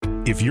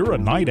If you're a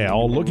night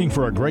owl looking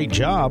for a great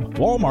job,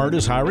 Walmart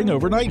is hiring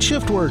overnight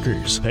shift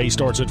workers. Pay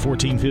starts at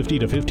 $14.50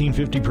 to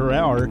 $15.50 per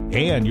hour,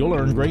 and you'll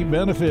earn great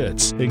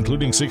benefits,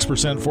 including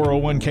 6%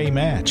 401k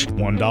match,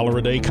 $1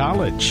 a day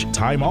college,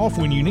 time off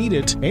when you need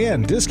it,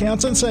 and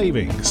discounts and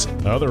savings.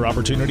 Other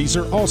opportunities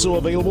are also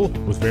available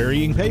with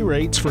varying pay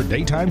rates for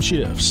daytime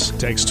shifts.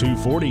 Text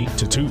 240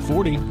 to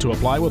 240 to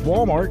apply with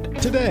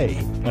Walmart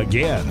today.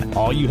 Again,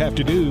 all you have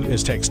to do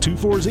is text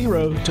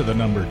 240 to the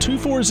number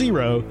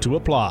 240 to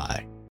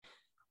apply.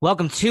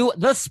 Welcome to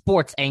The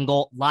Sports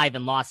Angle, live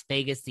in Las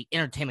Vegas, the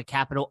entertainment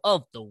capital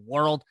of the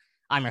world.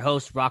 I'm your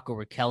host, Rocco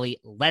Raquelli.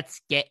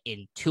 Let's get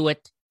into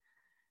it.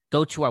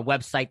 Go to our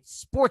website,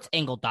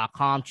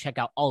 sportsangle.com. Check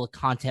out all the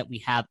content we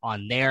have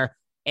on there,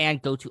 and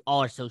go to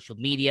all our social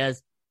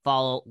medias.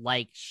 Follow,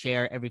 like,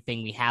 share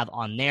everything we have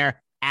on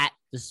there at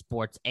The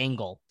Sports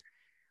Angle.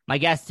 My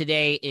guest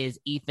today is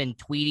Ethan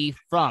Tweedy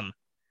from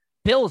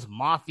Bills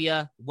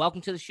Mafia. Welcome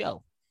to the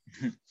show.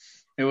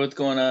 Hey, what's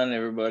going on,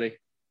 everybody?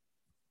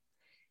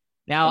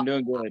 Now, I'm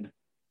doing good.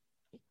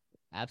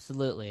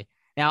 Absolutely.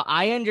 Now,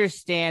 I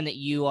understand that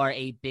you are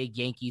a big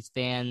Yankees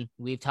fan.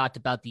 We've talked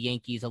about the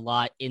Yankees a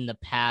lot in the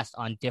past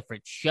on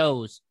different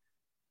shows.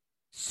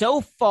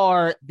 So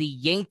far, the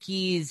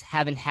Yankees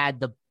haven't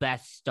had the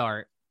best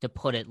start, to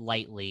put it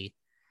lightly.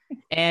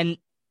 And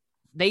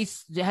they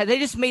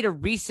just made a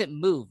recent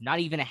move, not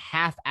even a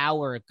half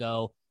hour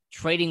ago,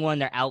 trading one of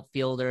their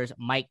outfielders,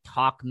 Mike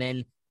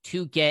Tauchman,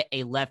 to get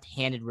a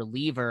left-handed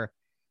reliever.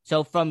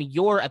 So from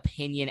your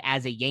opinion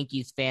as a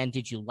Yankees fan,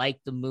 did you like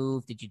the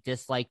move? Did you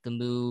dislike the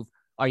move?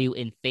 Are you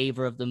in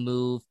favor of the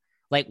move?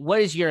 Like,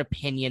 what is your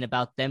opinion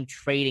about them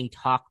trading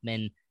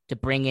Tauchman to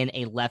bring in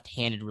a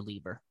left-handed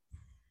reliever?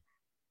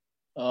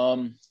 I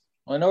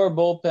know our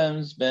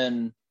bullpen's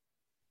been,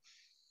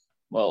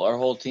 our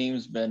whole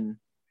team's been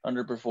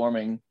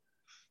underperforming.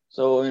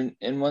 So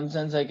in one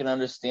sense, I can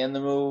understand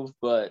the move,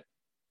 but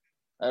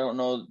I don't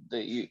know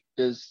that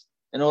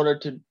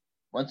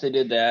once they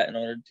did that, in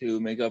order to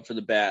make up for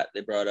the bat,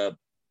 they brought up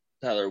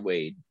Tyler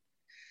Wade.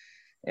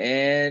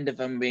 And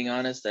if I'm being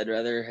honest, I'd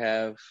rather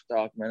have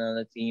Tauchman on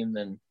the team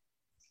than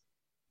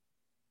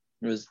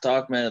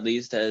Tauchman at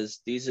least has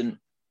decent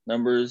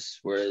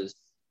numbers, whereas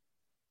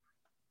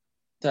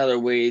Tyler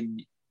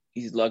Wade,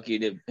 he's lucky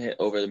to hit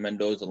over the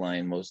Mendoza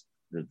line most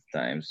of the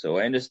time. So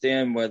I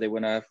understand why they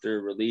went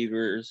after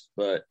relievers,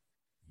 but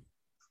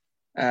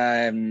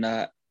I'm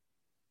not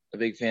a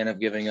big fan of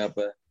giving up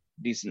a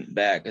decent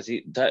bat, because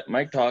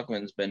Mike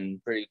Tauchman's been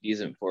pretty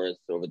decent for us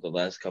over the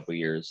last couple of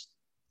years.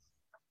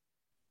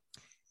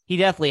 He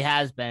definitely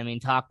has been. I mean,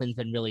 Tauchman's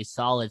been really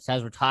solid. So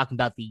as we're talking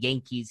about the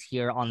Yankees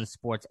here on The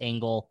Sports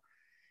Angle,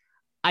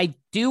 I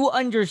do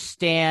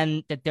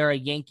understand that there are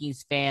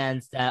Yankees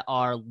fans that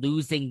are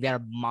losing their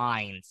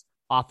minds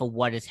off of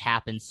what has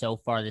happened so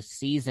far this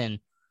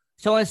season.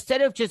 So instead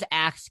of just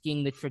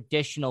asking the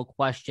traditional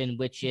question,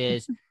 which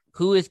is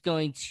who is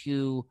going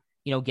to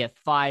get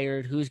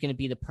fired, who's going to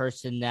be the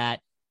person that,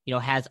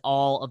 has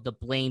all of the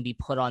blame be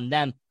put on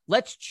them,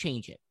 let's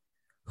change it.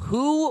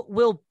 Who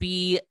will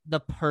be the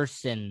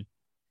person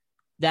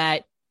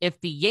that, if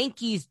the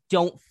Yankees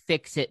don't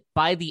fix it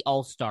by the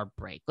All-Star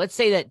break, let's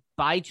say that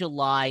by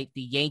July,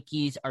 the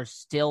Yankees are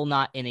still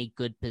not in a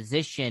good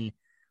position,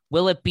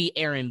 will it be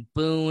Aaron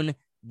Boone?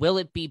 Will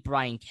it be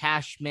Brian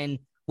Cashman?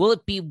 Will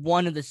it be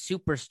one of the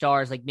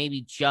superstars like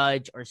maybe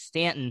Judge or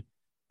Stanton?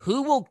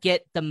 Who will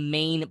get the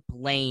main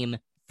blame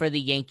for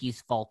the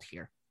Yankees' fault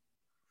here?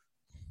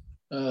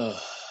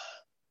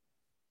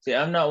 See,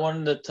 I'm not one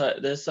of the type.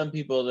 There's some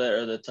people that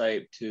are the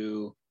type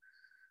to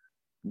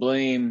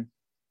blame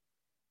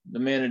the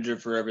manager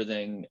for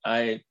everything.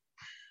 I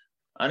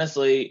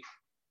honestly,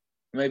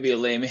 it might be a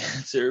lame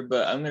answer,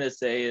 but I'm gonna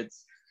say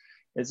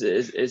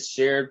it's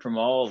shared from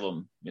all of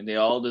them, and they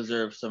all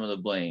deserve some of the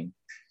blame.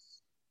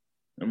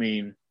 I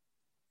mean,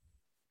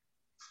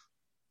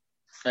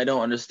 I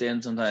don't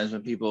understand sometimes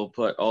when people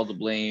put all the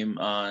blame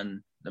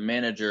on the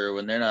manager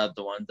when they're not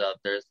the ones out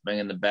there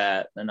swinging the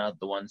bat. They're not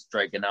the ones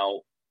striking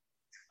out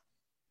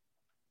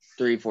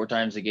 3-4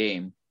 times a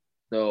game.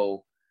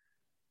 So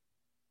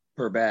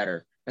per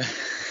batter.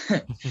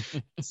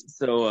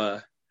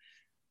 So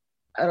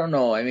I don't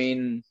know. I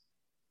mean,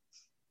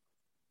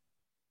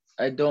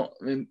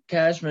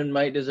 Cashman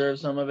might deserve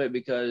some of it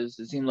because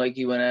it seemed like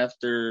he went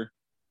after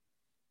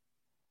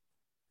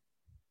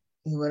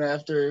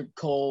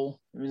Cole.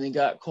 I mean, they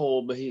got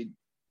Cole, but he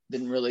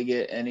didn't really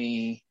get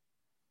any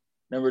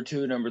number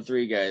 2, number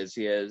 3 guys.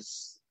 He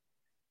has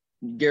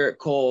Garrett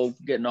Cole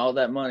getting all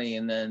that money,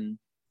 and then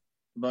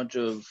a bunch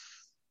of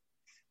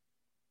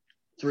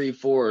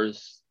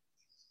 3-4s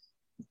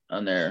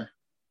on there.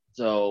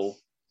 So,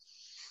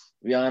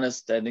 to be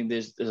honest, I think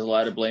there's a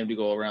lot of blame to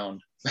go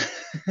around.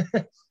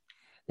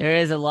 There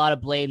is a lot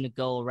of blame to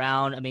go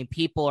around. I mean,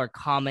 people are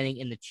commenting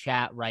in the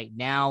chat right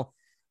now.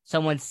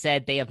 Someone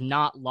said they have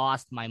not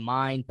lost my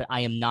mind, but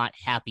I am not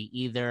happy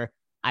either.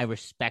 I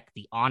respect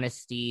the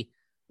honesty.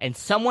 And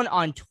someone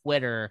on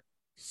Twitter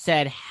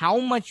said,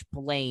 how much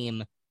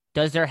blame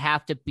does there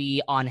have to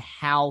be on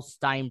Hal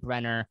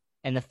Steinbrenner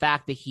and the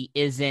fact that he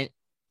isn't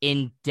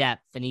in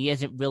depth, and he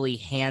isn't really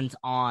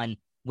hands-on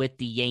with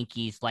the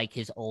Yankees like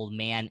his old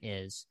man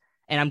is.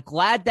 And I'm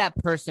glad that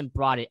person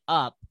brought it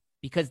up,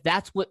 because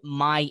that's what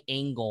my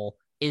angle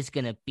is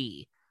going to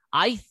be.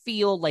 I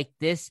feel like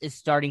this is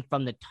starting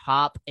from the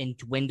top and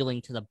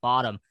dwindling to the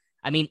bottom.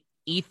 I mean,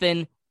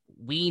 Ethan,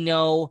 we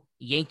know,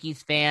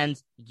 Yankees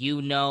fans,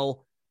 you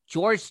know,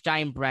 George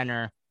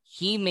Steinbrenner,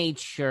 he made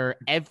sure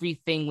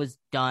everything was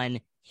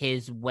done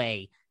his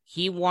way.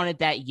 He wanted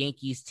that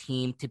Yankees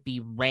team to be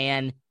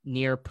ran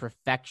near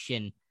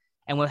perfection.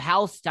 And with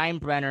Hal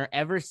Steinbrenner,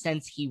 ever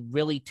since he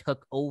really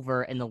took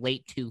over in the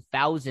late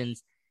 2000s,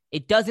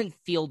 it doesn't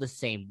feel the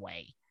same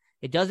way.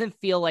 It doesn't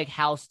feel like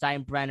Hal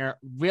Steinbrenner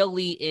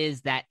really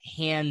is that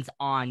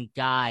hands-on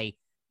guy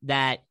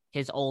that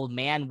his old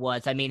man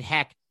was. I mean,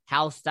 heck,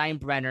 Hal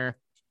Steinbrenner,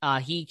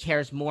 he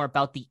cares more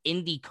about the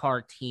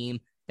IndyCar team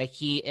that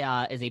he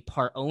is a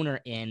part owner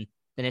in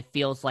than it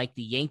feels like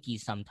the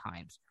Yankees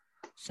sometimes.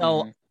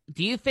 So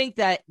do you think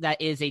that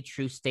that is a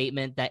true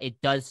statement, that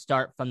it does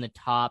start from the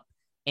top,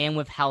 and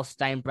with Hal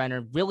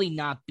Steinbrenner really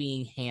not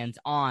being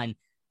hands-on,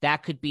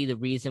 that could be the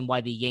reason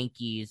why the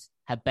Yankees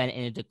have been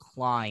in a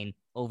decline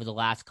over the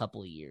last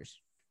couple of years?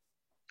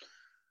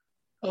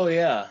 Oh,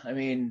 yeah. I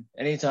mean,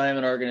 anytime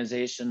an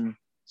organization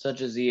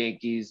such as the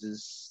Yankees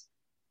is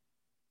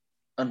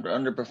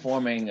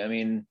underperforming, I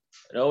mean,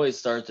 it always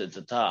starts at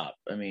the top.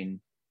 I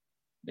mean,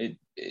 it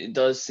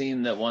does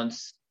seem that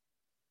once,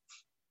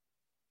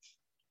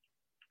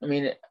 I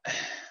mean,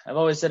 I've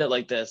always said it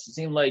like this. It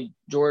seemed like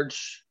Mr.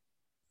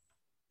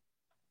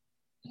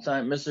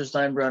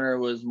 Steinbrenner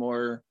was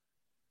more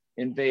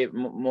in favor,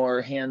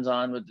 more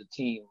hands-on with the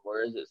team,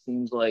 whereas it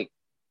seems like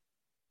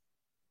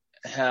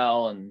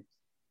Hal and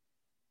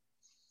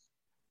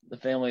the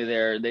family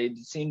there, they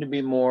seem to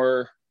be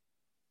more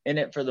in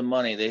it for the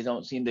money. They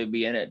don't seem to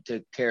be in it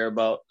to care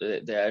about,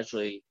 they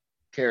actually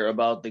care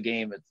about the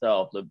game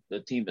itself, the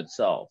team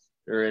itself.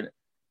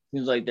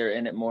 Seems like they're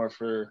in it more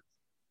for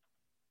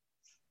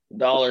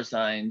dollar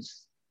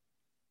signs.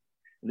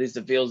 At least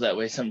it feels that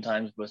way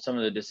sometimes with some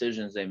of the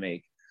decisions they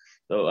make.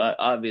 So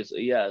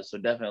obviously, yeah, so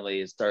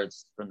definitely it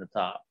starts from the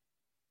top.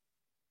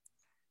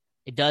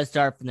 It does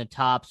start from the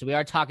top. So we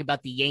are talking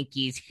about the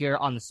Yankees here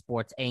on the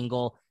Sports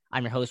Angle.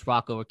 I'm your host,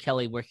 Rocco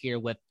Kelly. We're here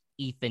with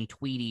Ethan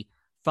Tweedy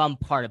from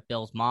Part of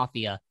Bills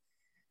Mafia.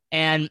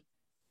 And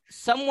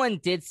someone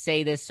did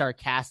say this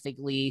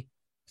sarcastically.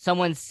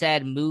 Someone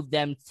said, move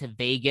them to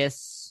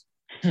Vegas.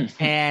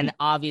 And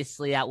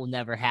obviously that will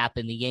never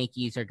happen. The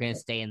Yankees are going to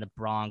stay in the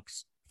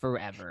Bronx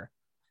forever.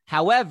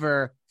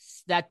 However,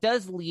 that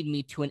does lead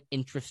me to an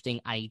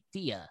interesting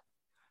idea.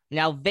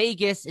 Now,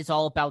 Vegas is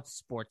all about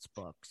sports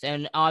books,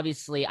 and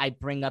obviously I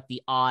bring up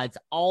the odds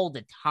all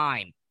the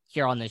time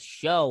here on this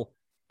show.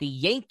 The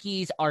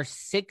Yankees are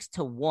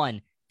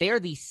 6-1. They are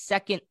the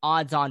second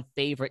odds-on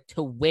favorite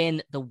to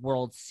win the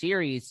World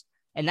Series,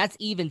 and that's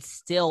even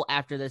still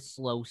after this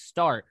slow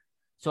start.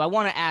 So I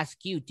want to ask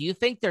you, do you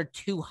think they're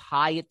too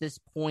high at this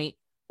point,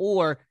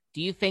 or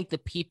do you think the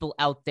people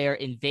out there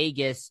in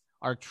Vegas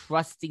are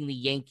trusting the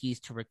Yankees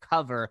to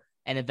recover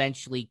and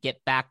eventually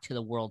get back to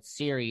the World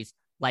Series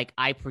like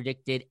I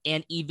predicted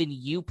and even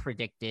you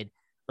predicted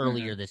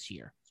earlier this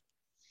year?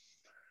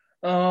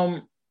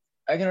 I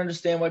can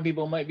understand why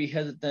people might be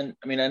hesitant.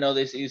 I mean, I know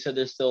you said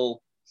they're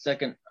still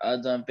second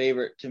odds-on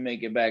favorite to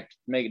make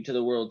it to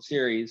the World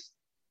Series.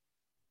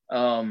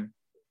 I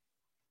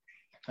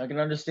can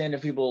understand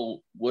if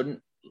people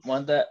wouldn't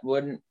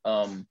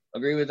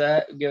agree with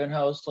that, given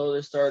how slow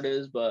their start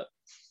is, but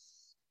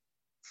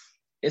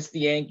it's the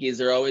Yankees.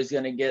 They're always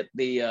going to get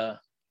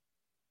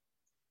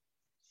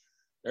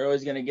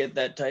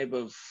that type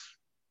of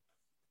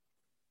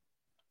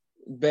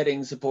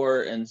betting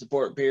support and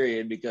support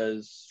period,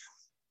 because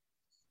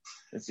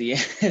it's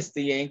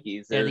the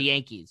Yankees. They're the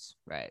Yankees,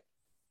 right?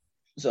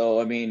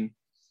 So I mean,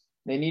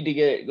 they need to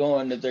get it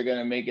going if they're going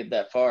to make it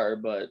that far.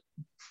 But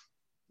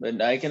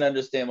I can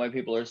understand why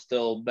people are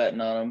still betting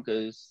on them,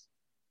 because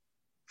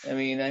I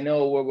mean, I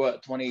know we're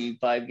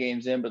 25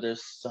 games in, but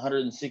there's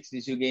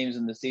 162 games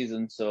in the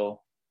season,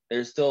 so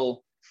there's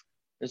still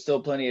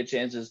plenty of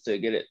chances to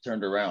get it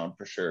turned around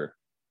for sure.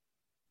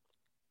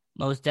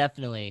 Most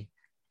definitely.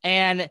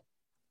 And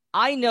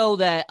I know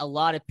that a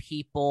lot of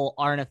people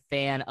aren't a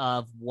fan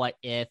of what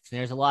ifs, and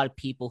there's a lot of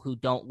people who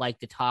don't like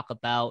to talk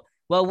about,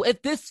 well,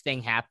 if this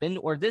thing happened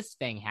or this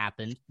thing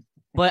happened.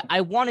 But I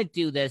want to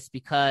do this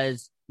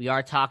because we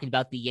are talking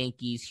about the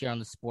Yankees here on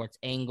the Sports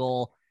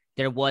Angle.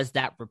 There was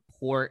that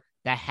report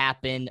that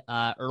happened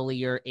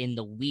earlier in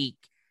the week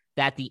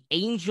that the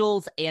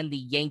Angels and the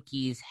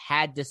Yankees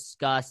had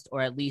discussed,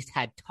 or at least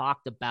had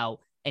talked about,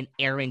 an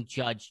Aaron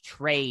Judge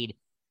trade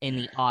in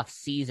the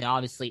offseason.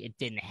 Obviously, it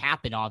didn't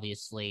happen,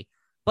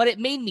 but it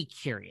made me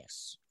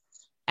curious.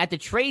 At the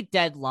trade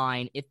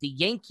deadline, if the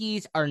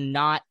Yankees are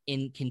not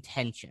in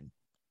contention,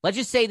 let's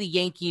just say the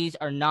Yankees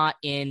are not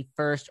in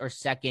first or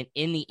second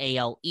in the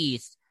AL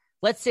East.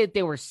 Let's say if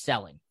they were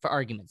selling, for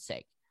argument's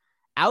sake.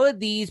 Out of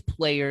these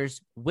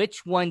players,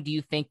 which one do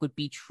you think would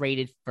be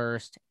traded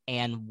first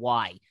and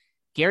why?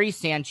 Gary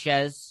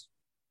Sanchez,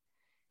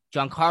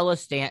 Giancarlo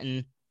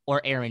Stanton,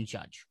 or Aaron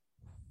Judge?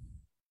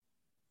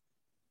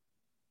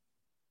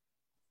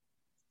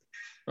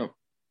 Oh,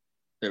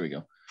 there we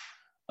go.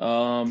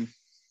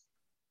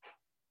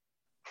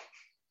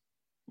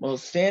 Well,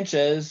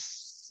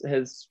 Sanchez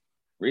has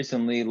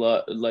recently,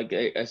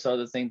 I saw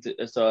a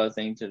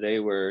thing today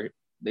where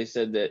they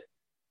said that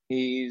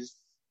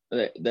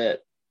that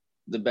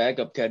the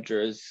backup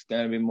catcher is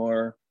going to be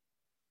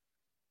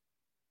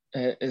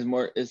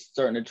is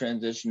starting to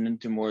transition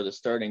into more of the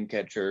starting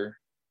catcher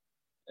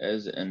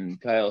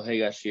and Kyle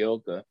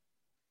Higashioka.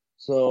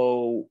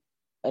 So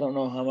I don't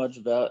know how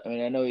much value. I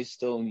mean, I know he's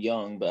still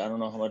young, but I don't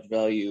know how much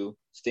value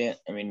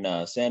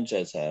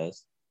Sanchez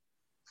has.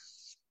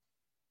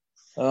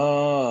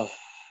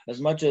 As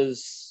much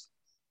as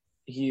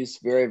he's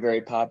very, very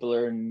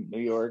popular in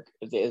New York,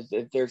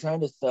 if they're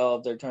trying to sell,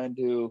 if they're trying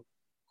to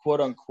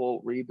quote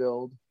unquote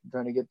rebuild,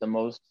 trying to get the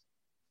most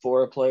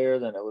for a player,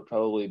 then it would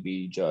probably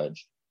be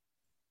Judge.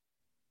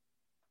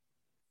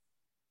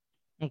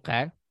 Okay.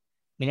 I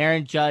mean,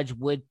 Aaron Judge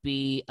would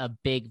be a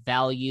big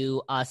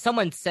value.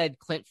 Someone said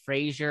Clint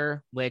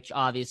Frazier, which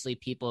obviously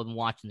people have been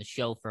watching the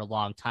show for a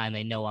long time.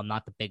 They know I'm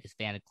not the biggest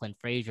fan of Clint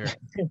Frazier,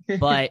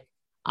 but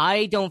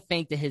I don't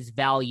think that his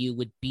value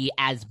would be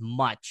as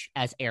much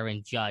as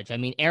Aaron Judge. I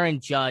mean, Aaron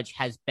Judge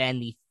has been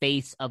the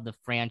face of the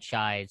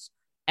franchise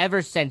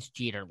ever since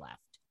Jeter left.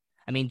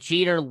 I mean,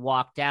 Jeter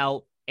walked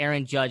out.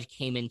 Aaron Judge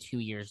came in 2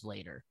 years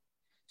later.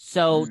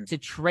 So to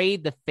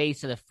trade the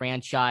face of the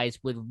franchise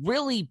would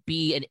really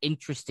be an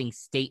interesting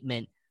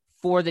statement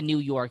for the New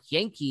York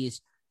Yankees.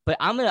 But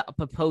I'm going to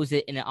propose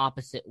it in an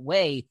opposite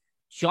way.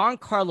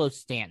 Giancarlo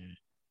Stanton.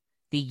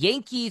 The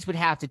Yankees would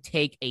have to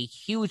take a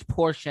huge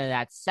portion of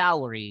that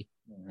salary,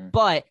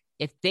 but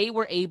if they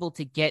were able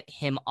to get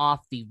him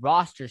off the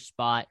roster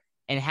spot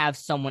and have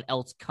someone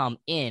else come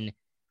in,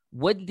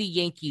 would the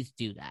Yankees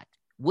do that?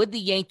 Would the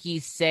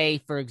Yankees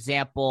say, for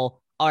example,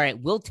 all right,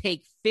 we'll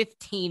take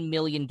 $15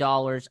 million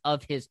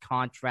of his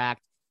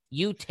contract,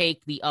 you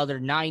take the other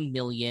 $9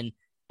 million,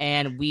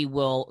 and we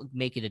will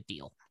make it a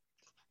deal?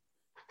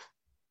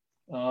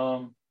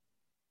 I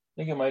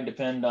think it might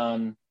depend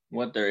on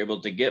what they're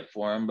able to get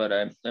for him, but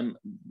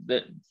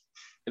that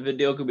if a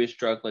deal could be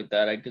struck like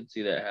that, I could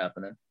see that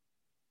happening.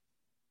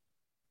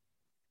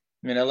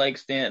 I mean, I like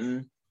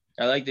Stanton.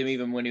 I liked him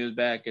even when he was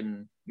back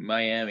in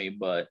Miami,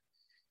 but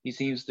he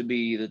seems to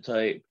be the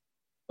type.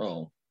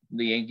 All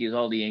the Yankees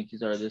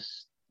are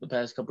this the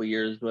past couple of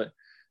years, but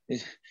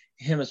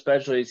him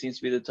especially seems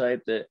to be the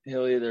type that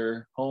he'll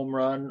either home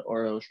run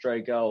or he'll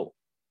strike out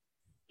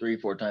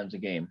 3-4 times a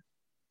game.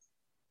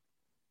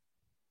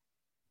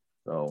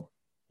 So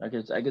I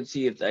could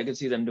see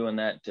them doing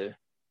that to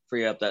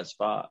free up that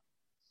spot.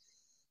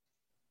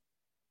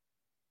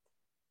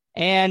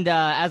 And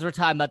as we're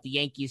talking about the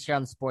Yankees here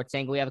on the Sports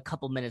Angle, we have a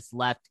couple minutes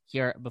left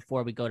here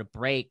before we go to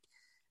break.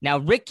 Now,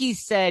 Ricky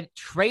said,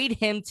 trade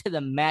him to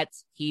the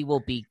Mets. He will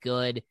be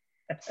good.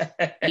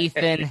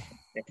 Ethan,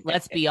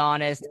 let's be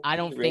honest. I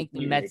don't think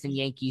the Mets and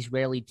Yankees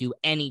rarely do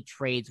any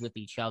trades with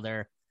each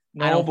other.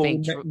 I'm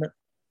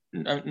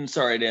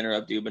sorry to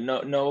interrupt you, but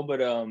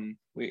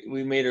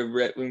we made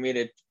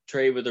a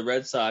trade with the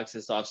Red Sox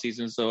this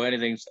offseason, so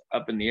anything's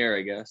up in the air,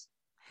 I guess.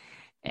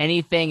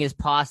 Anything is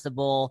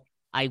possible.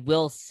 I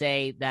will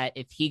say that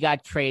if he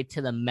got traded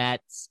to the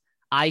Mets,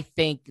 I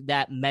think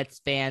that Mets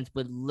fans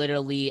would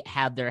literally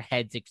have their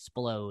heads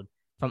explode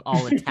from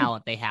all the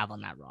talent they have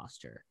on that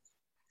roster.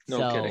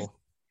 Kidding.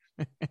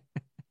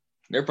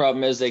 Their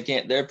problem is they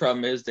can't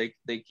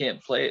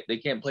play. They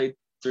can't play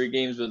 3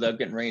 games without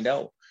getting rained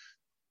out.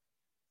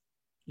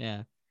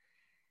 Yeah.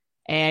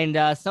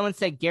 And someone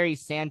said Gary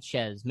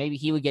Sanchez. Maybe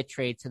he would get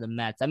traded to the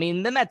Mets. I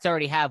mean, the Mets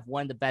already have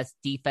one of the best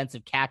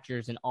defensive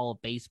catchers in all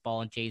of baseball,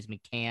 and James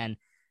McCann.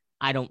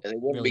 I don't. They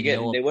wouldn't be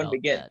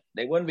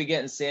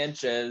getting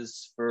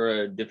Sanchez for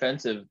a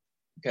defensive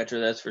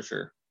catcher. That's for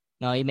sure.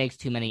 No, he makes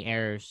too many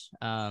errors.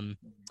 And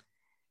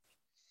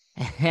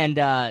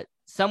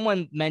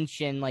someone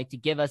mentioned to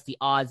give us the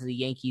odds of the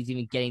Yankees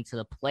even getting to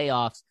the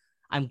playoffs.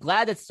 I'm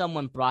glad that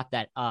someone brought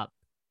that up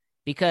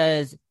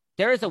because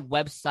there is a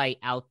website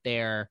out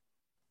there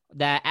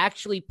that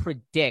actually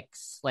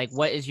predicts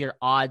what is your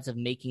odds of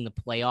making the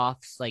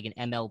playoffs, in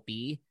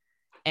MLB.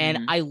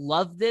 And I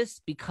love this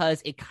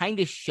because it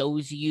kind of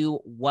shows you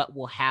what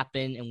will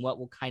happen and what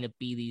will kind of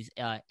be these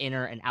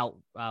inner and out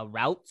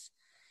routes.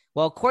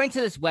 Well, according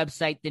to this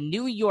website, the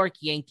New York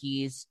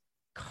Yankees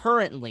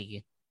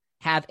currently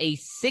have a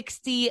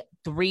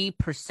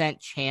 63%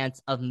 chance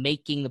of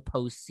making the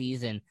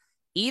postseason.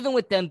 Even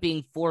with them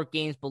being 4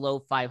 games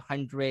below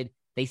 500,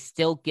 they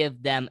still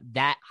give them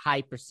that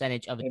high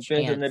percentage of a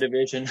chance. In the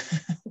division.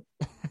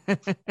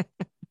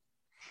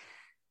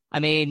 I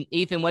mean,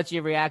 Ethan, what's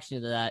your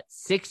reaction to that?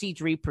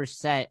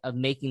 63% of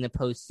making the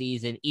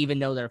postseason, even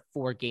though they're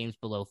 4 games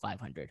below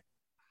 500.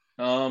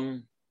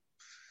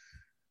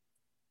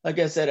 Like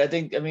I said, I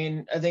think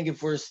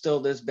if we're still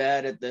this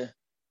bad at the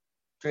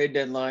trade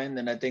deadline,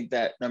 then I think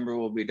that number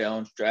will be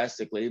down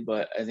drastically.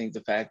 But I think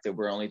the fact that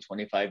we're only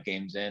 25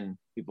 games in,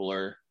 people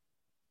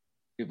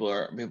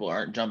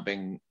aren't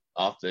jumping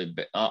off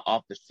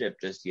the ship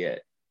just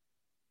yet.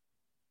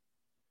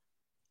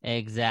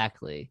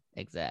 Exactly.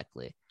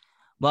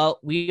 Well,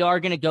 we are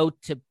going to go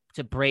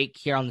to break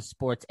here on the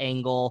Sports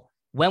Angle.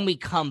 When we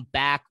come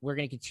back, we're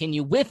going to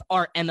continue with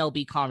our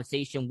MLB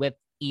conversation with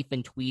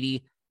Ethan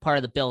Tweedy, part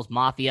of the Bills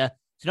Mafia.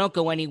 So don't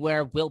go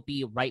anywhere. We'll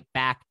be right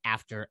back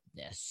after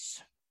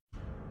this.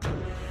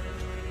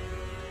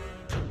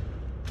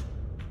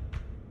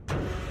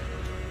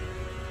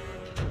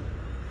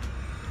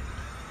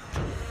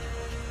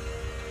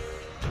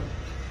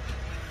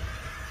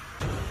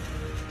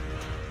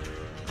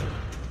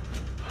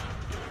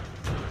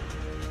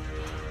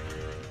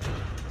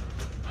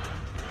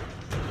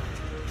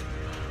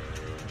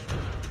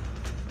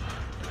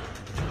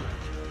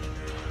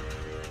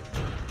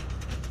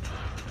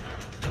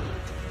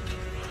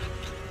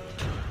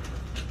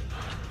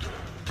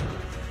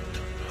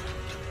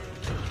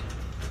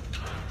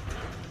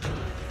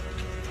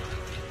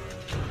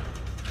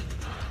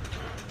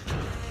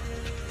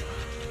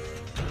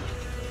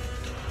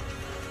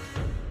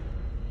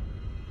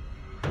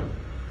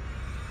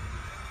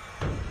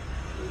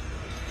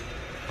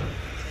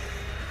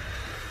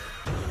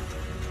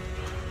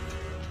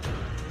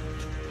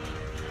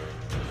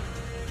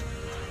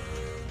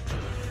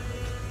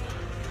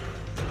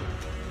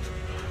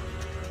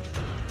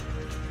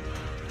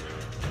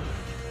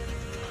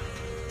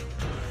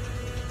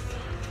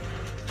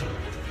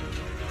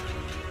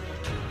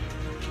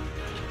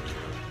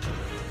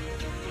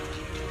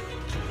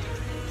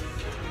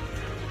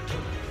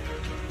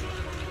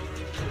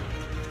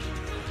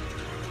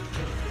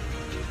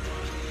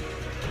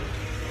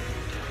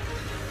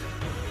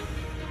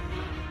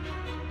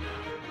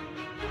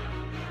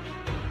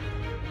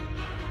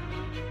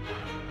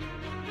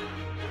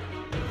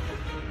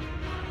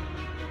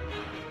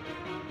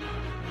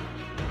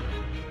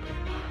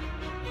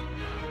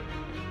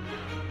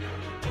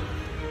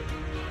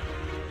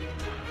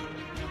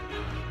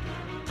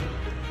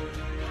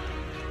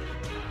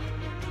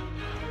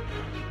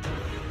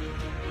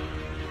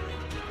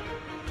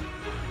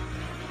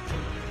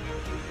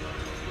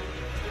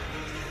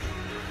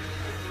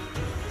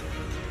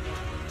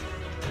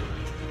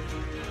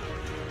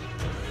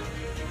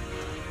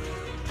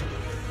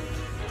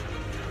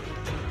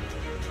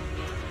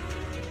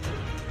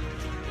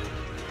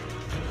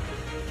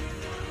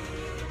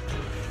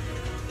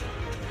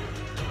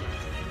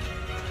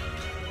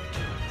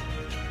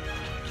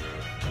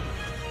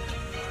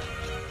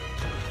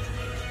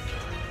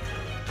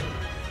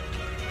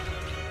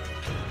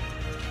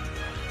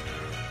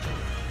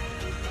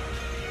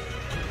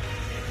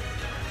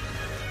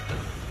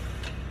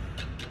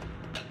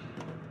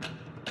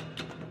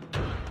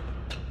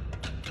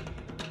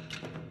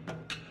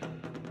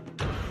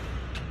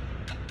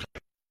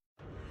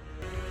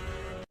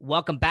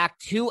 Welcome back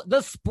to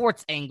the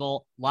Sports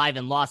Angle, live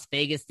in Las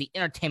Vegas, the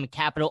entertainment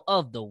capital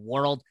of the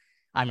world.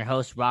 I'm your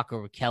host,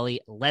 Rocco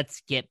Kelly.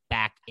 Let's get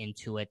back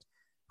into it.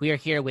 We are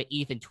here with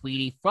Ethan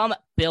Tweedy from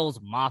Bills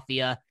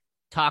Mafia,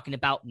 talking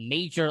about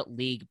Major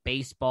League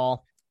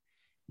Baseball.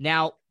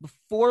 Now,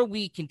 before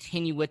we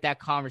continue with that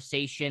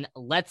conversation,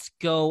 let's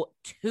go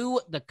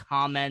to the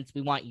comments.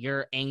 We want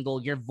your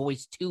angle, your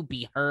voice to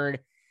be heard.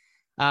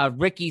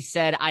 Ricky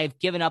said, I've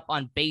given up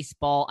on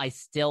baseball. I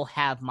still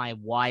have my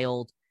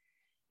Wild.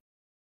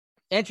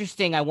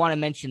 Interesting. I want to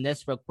mention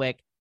this real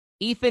quick.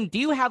 Ethan, do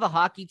you have a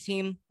hockey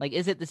team? Like,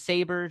 is it the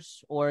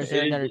Sabres or is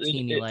there another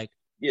team you like?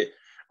 Yeah,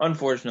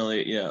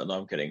 unfortunately, no,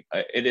 I'm kidding.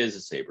 It is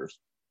the Sabres.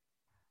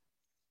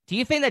 Do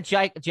you think that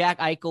Jack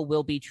Eichel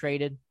will be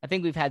traded? I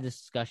think we've had this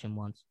discussion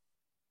once.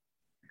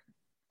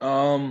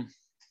 I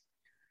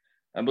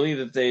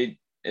believe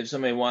if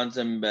somebody wants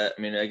him,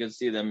 I could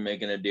see them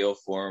making a deal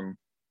for him,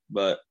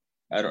 but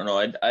I don't know.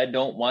 I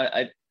don't want.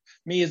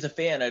 Me as a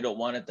fan, I don't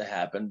want it to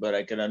happen, but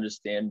I can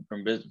understand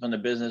from the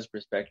business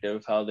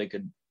perspective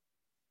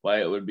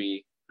why it would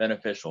be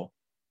beneficial.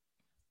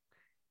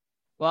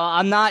 Well,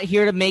 I'm not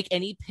here to make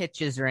any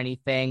pitches or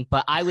anything,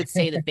 but I would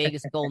say the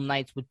Vegas Golden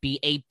Knights would be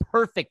a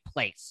perfect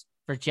place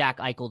for Jack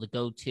Eichel to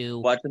go to.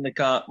 Watching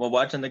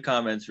the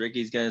comments,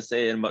 Ricky's going to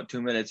say in about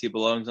 2 minutes he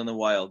belongs on the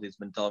Wild. He's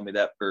been telling me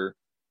that for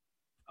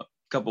a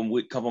couple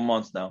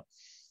months now.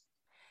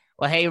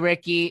 Well, hey,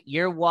 Ricky,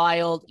 you're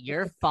wild.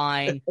 You're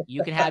fine.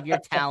 You can have your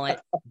talent.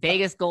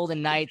 Vegas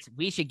Golden Knights,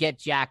 we should get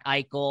Jack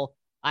Eichel.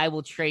 I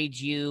will trade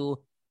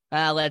you,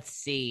 let's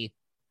see,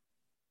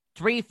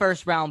 3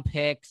 first-round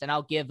picks, and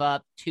I'll give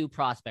up 2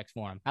 prospects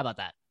for him. How about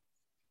that?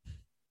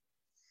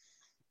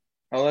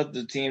 I'll let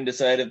the team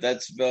decide if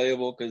that's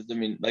valuable because,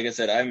 like I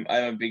said, I'm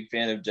a big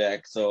fan of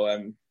Jack, so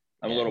I'm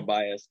a little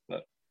biased,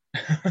 but.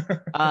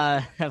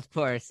 Of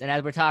course. And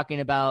as we're talking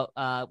about,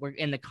 we're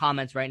in the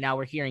comments right now,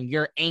 we're hearing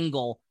your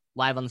angle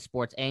live on the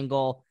Sports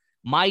Angle.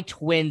 My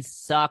Twins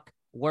suck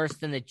worse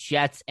than the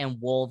Jets and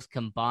Wolves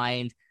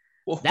combined.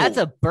 Whoa. That's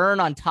a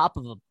burn on top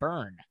of a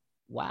burn.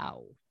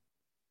 Wow.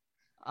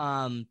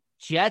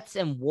 Jets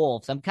and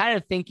Wolves. I'm kind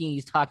of thinking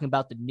he's talking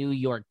about the New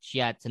York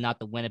Jets and not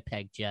the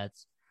Winnipeg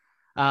Jets.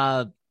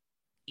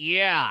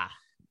 Yeah,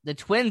 the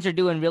Twins are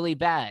doing really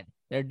bad.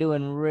 They're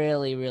doing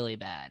really, really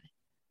bad.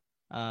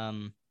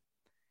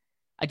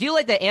 I do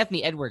like that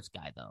Anthony Edwards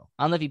guy, though.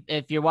 I don't know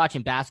if you're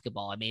watching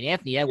basketball. I mean,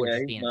 Anthony Edwards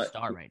is being a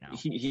star right now.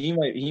 He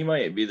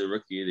might be the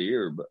rookie of the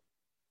year, but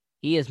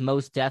he is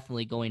most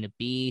definitely going to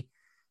be.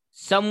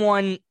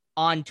 Someone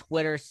on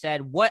Twitter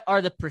said, "What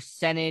are the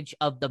percentage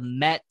of the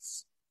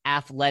Mets,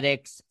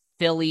 Athletics,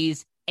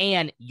 Phillies,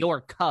 and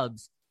your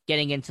Cubs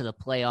getting into the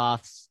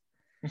playoffs?"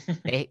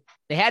 they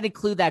had to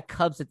include that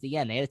Cubs at the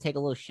end. They had to take a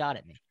little shot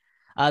at me.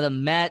 The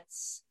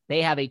Mets,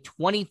 they have a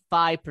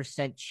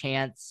 25%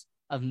 chance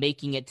of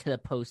making it to the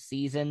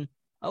postseason.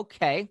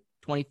 Okay,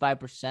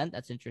 25%.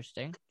 That's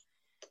interesting.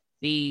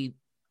 The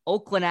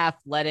Oakland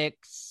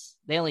Athletics,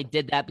 they only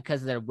did that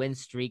because of their win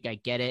streak. I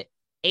get it.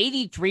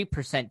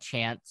 83%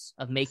 chance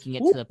of making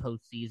it to the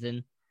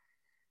postseason.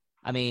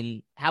 I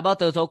mean, how about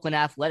those Oakland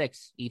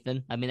Athletics,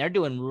 Ethan? I mean, they're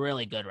doing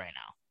really good right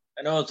now.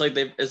 I know it's like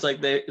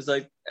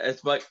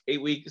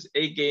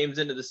 8 games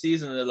into the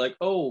season, and they're like,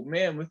 oh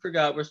man, we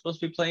forgot we're supposed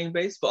to be playing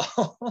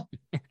baseball.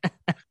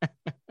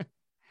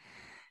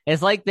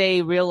 It's like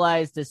they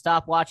realized to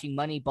stop watching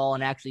Moneyball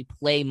and actually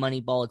play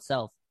Moneyball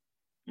itself.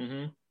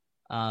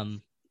 Mm-hmm.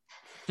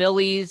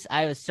 Phillies,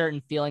 I have a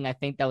certain feeling. I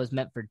think that was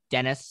meant for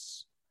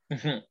Dennis.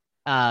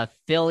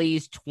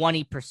 Phillies,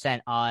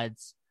 20%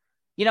 odds.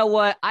 You know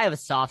what? I have a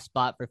soft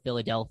spot for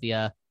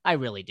Philadelphia. I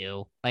really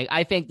do. Like,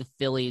 I think the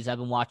Phillies, I've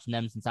been watching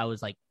them since I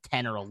was like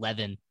 10 or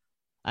 11.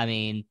 I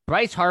mean,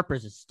 Bryce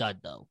Harper's a stud,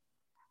 though.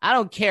 I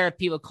don't care if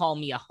people call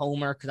me a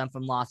homer because I'm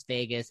from Las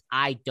Vegas.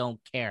 I don't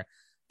care.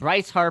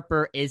 Bryce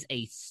Harper is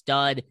a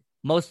stud,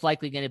 most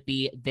likely going to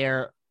be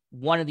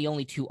one of the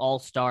only 2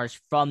 all-stars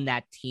from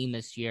that team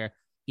this year.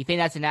 You think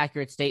that's an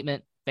accurate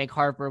statement? Think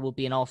Harper will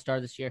be an all-star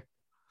this year?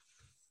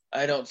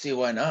 I don't see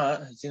why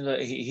not. It seems like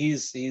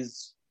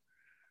he's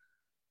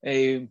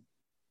a,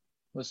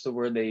 what's the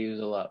word they use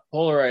a lot?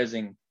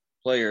 Polarizing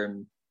player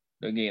in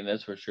the game,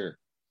 that's for sure.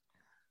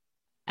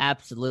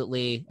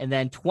 Absolutely. And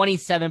then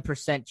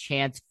 27%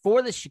 chance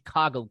for the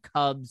Chicago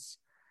Cubs.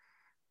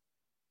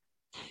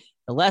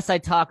 The less I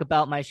talk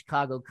about my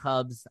Chicago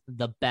Cubs,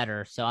 the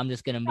better. So I'm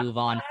just going to move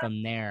on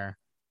from there.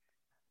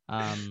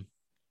 And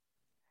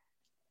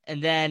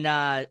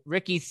then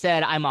Ricky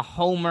said, I'm a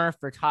homer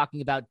for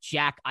talking about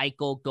Jack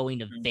Eichel going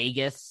to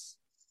Vegas.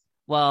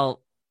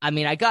 Well, I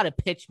mean, I got to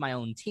pitch my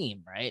own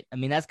team, right? I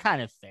mean, that's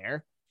kind of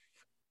fair.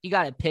 You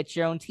got to pitch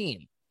your own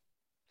team.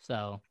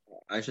 So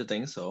I should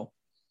think so.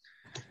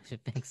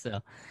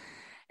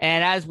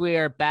 And as we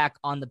are back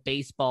on the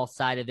baseball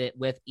side of it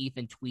with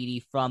Ethan Tweedy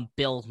from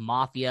Bills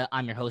Mafia,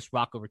 I'm your host,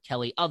 Rocco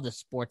Raquelli of the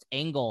Sports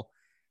Angle.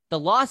 The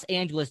Los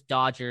Angeles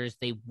Dodgers,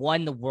 they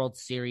won the World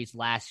Series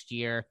last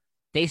year.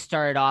 They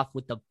started off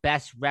with the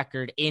best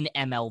record in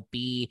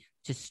MLB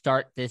to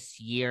start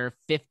this year,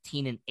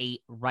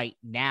 15-8 right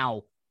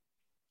now.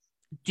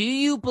 Do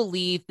you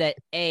believe that,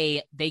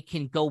 A, they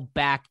can go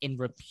back and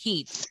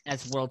repeat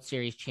as World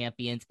Series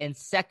champions? And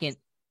second,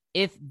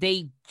 if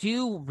they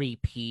do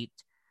repeat,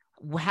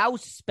 how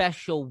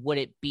special would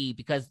it be?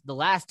 Because the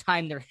last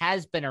time there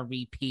has been a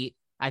repeat,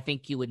 I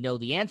think you would know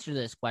the answer to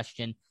this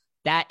question.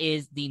 That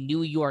is the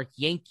New York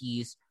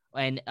Yankees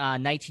in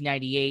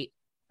 1998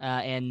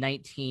 and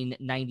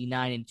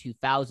 1999 and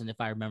 2000, if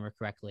I remember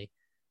correctly.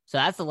 So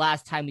that's the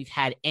last time we've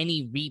had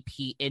any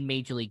repeat in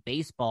Major League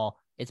Baseball.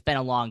 It's been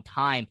a long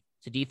time.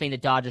 So do you think the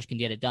Dodgers can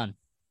get it done?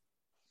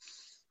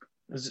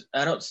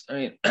 I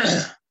mean,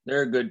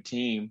 they're a good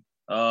team.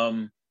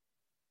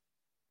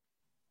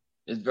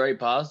 It's very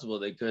possible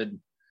they could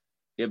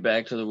get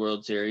back to the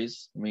World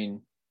Series. I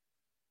mean,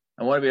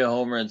 I want to be a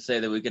homer and say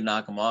that we can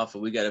knock them off,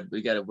 but we got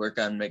to work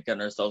on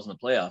getting ourselves in the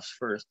playoffs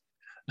first.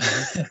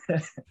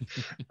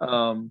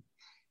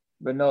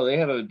 But no, they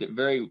have a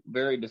very,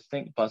 very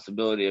distinct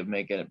possibility of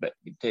making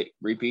it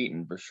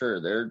repeating for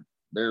sure.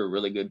 They're a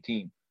really good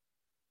team.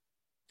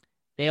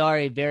 They are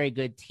a very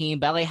good team,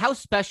 but like, how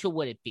special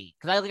would it be?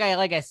 Because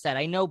like I said,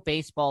 I know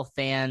baseball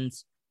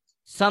fans.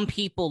 Some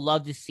people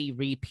love to see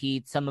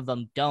repeats. Some of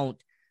them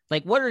don't.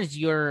 Like, what is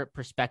your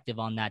perspective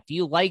on that? Do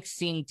you like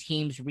seeing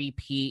teams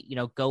repeat,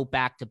 go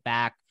back to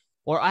back?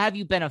 Or have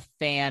you been a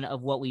fan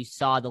of what we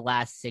saw the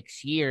last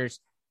 6 years,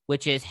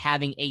 which is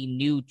having a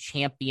new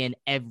champion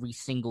every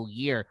single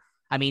year?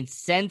 I mean,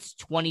 since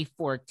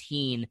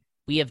 2014,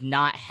 we have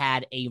not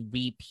had a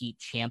repeat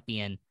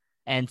champion,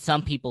 and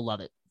some people love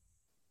it.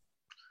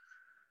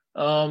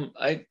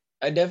 I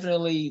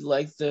definitely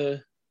like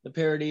the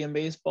parity in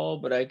baseball,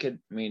 but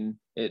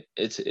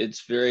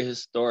it's very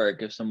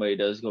historic if somebody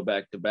does go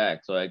back to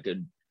back. So I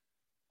could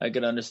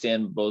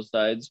understand both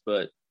sides,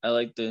 but I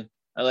like the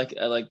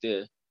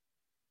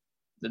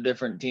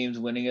different teams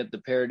winning it, the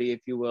parity,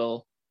 if you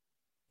will.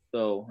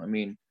 So I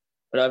mean,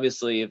 but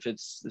obviously if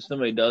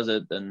somebody does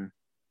it, then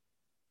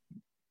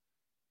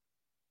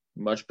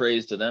much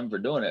praise to them for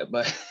doing it.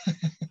 But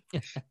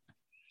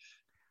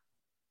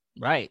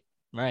Right.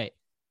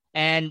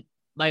 And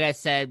like I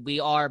said, we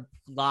are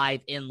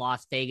live in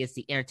Las Vegas,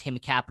 the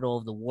entertainment capital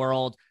of the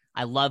world.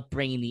 I love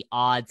bringing the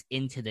odds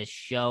into this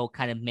show,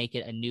 kind of make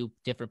it a new,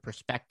 different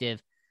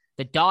perspective.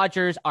 The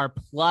Dodgers are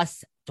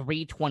plus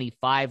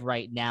 325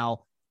 right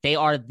now. They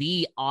are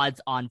the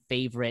odds-on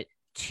favorite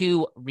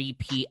to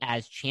repeat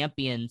as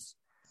champions.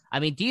 I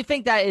mean, do you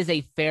think that is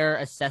a fair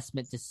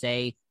assessment to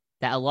say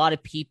that a lot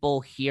of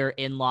people here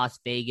in Las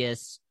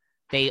Vegas,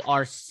 they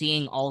are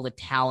seeing all the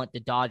talent the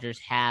Dodgers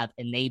have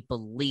and they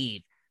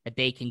believe that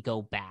they can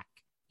go back?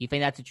 You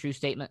think that's a true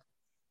statement?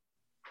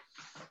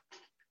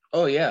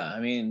 Oh yeah. I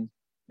mean,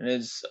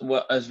 it's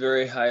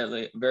very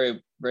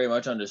very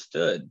much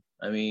understood.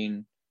 I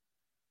mean,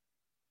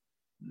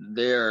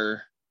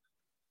 they're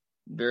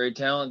very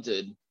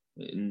talented,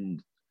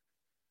 and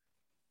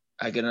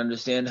I can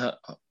understand a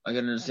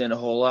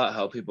whole lot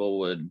how people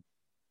would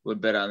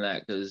bet on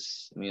that,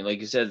 because I mean, like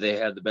you said, they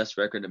have the best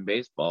record in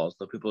baseball,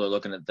 so people are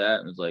looking at that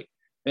and it's like,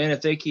 man,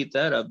 if they keep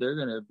that up, they're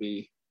gonna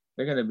be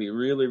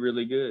really,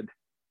 really good,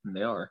 and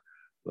they are.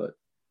 But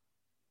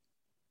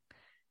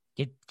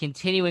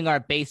continuing our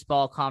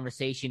baseball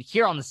conversation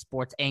here on the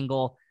Sports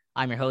Angle,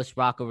 I'm your host,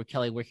 Rocco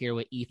Kelly. We're here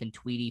with Ethan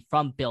Tweedy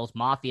from Bills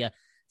Mafia.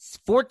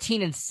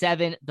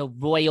 14-7, the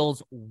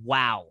Royals.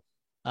 Wow.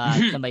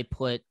 Somebody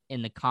put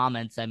in the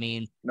comments. I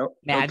mean, no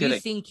have kidding. You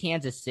seen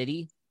Kansas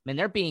City? I mean,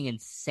 they're being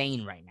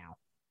insane right now.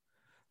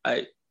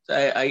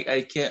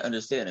 I can't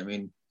understand. I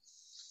mean,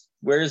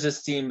 where has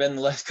this team been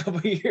the last couple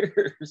of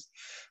years?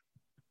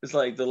 It's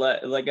like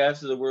like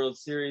after the World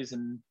Series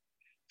in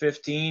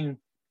 2015,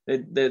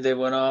 they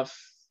went off.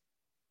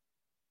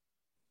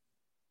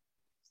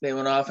 They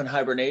went off in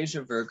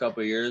hibernation for a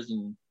couple of years,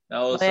 and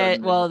all of a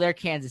sudden, they're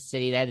Kansas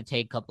City. They had to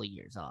take a couple of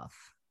years off.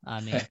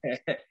 I mean,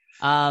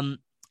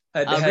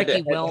 had to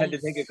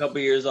take a couple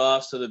of years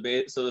off so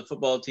the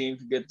football team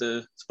could get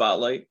the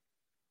spotlight.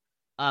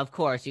 Of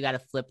course, you got to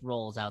flip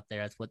roles out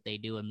there. That's what they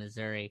do in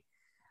Missouri.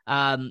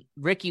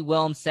 Ricky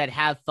Williams said,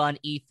 "Have fun,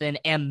 Ethan,"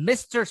 and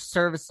Mr.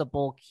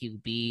 Serviceable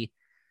QB.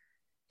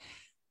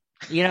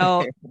 You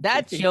know,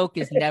 that joke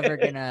is never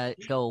gonna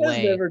go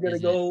away. That's never gonna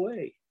go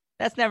away.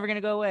 That's never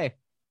gonna go away.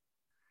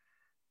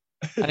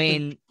 I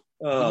mean,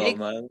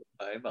 my.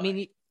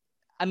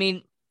 I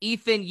mean,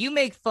 Ethan, you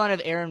make fun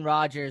of Aaron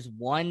Rodgers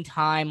one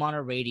time on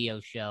a radio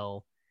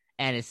show,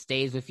 and it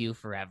stays with you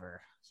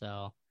forever.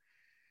 So,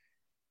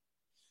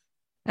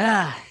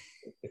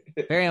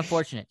 very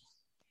unfortunate.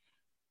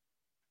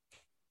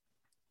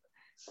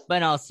 But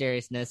in all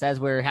seriousness, as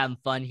we're having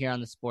fun here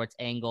on the Sports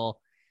Angle,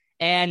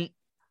 and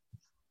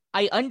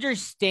I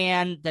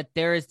understand that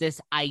there is this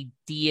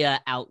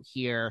idea out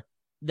here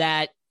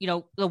that, you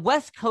know, the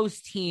West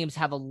Coast teams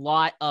have a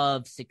lot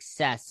of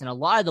success, and a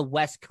lot of the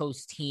West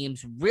Coast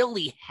teams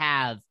really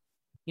have,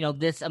 you know,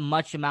 this a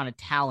much amount of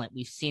talent.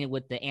 We've seen it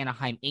with the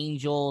Anaheim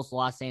Angels,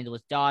 Los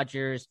Angeles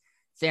Dodgers,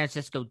 San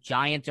Francisco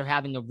Giants are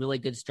having a really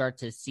good start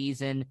to the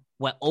season.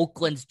 What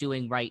Oakland's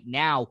doing right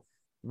now,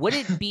 would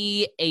it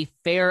be a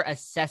fair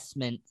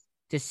assessment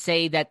to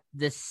say that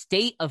the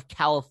state of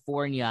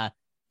California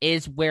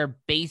is where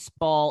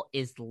baseball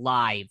is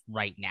live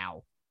right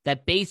now?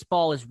 That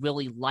baseball is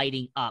really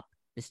lighting up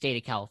the state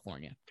of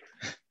California?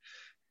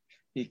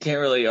 You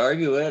can't really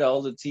argue it.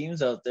 All the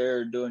teams out there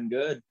are doing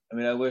good. I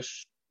mean, I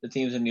wish the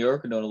teams in New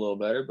York are doing a little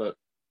better, but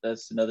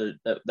that's another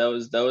that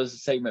was a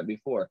segment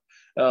before.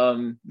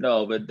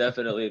 No, but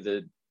definitely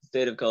the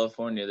state of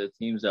California, the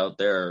teams out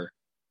there are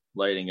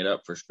lighting it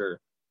up for sure.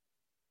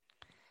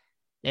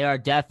 They are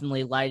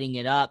definitely lighting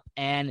it up.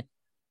 And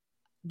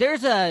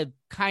there's a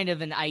kind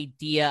of an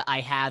idea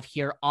I have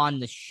here on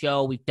the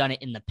show. We've done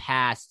it in the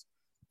past,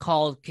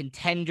 called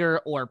contender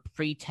or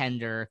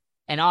pretender.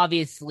 And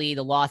obviously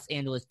the Los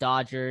Angeles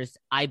Dodgers,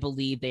 I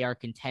believe they are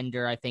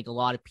contender. I think a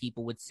lot of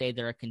people would say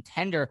they're a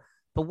contender.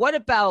 But what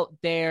about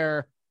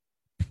their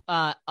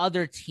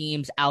other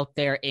teams out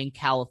there in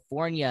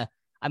California?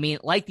 I mean,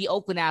 like the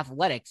Oakland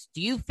Athletics,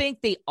 do you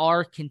think they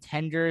are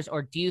contenders,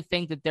 or do you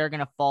think that they're going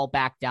to fall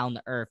back down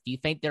to earth? Do you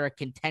think they're a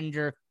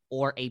contender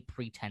or a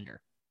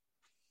pretender?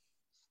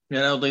 Yeah,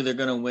 I don't think they're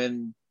going to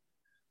win.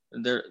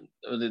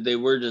 They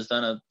were just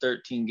on a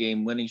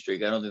 13-game winning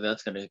streak. I don't think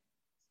that's going to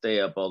stay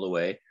up all the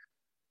way.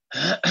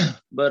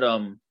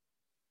 But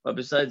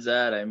besides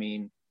that, I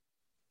mean,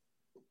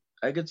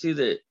 I could see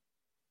that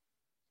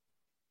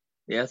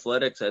the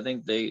Athletics, I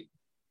think they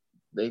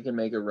can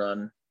make a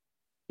run,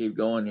 keep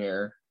going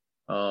here.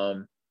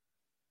 The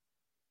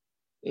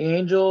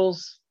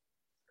Angels,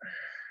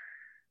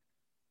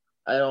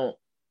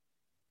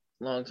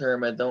 long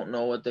term, I don't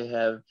know what they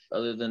have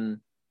other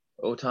than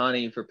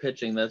Ohtani for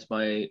pitching. That's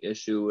my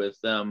issue with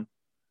them.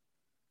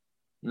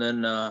 And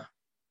then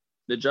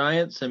the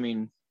Giants, I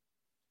mean,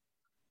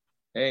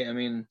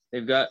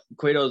 they've got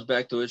Cueto's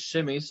back to his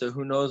shimmy, so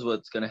who knows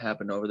what's going to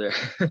happen over there.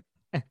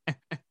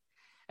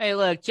 Hey,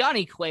 look,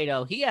 Johnny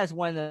Cueto, he has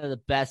one of the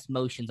best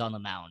motions on the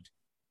mound.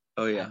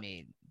 Oh, yeah. I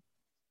mean,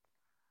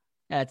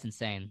 that's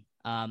insane.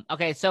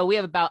 Okay, so we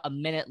have about a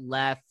minute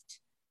left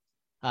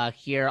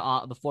here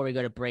before we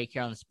go to break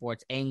here on the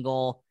Sports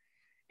Angle.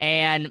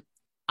 And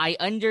I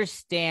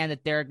understand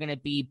that there are going to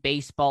be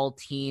baseball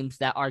teams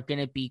that are going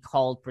to be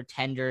called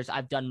pretenders.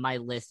 I've done my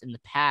list in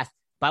the past,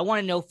 but I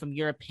want to know from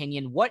your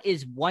opinion, what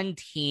is one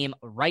team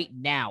right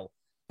now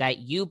that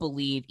you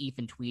believe,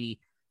 Ethan Tweedy,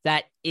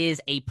 that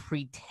is a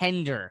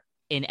pretender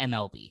in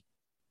MLB?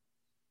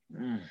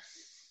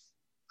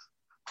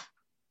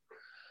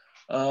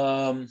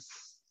 Let's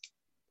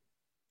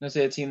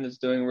say a team that's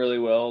doing really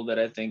well that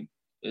I think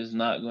is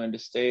not going to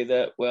stay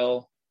that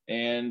well.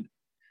 And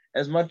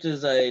as much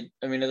as I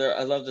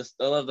love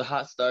the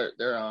hot start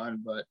they're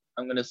on, but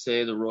I'm gonna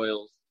say the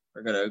Royals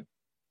are gonna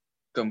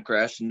come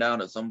crashing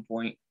down at some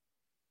point.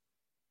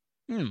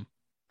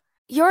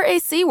 Your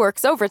AC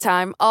works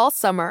overtime all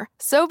summer,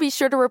 so be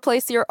sure to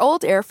replace your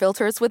old air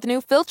filters with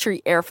new Filtry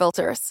air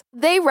filters.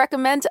 They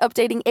recommend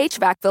updating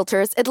HVAC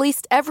filters at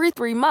least every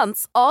 3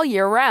 months all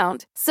year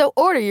round. So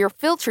order your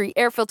Filtry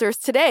air filters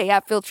today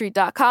at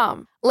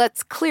Filtry.com.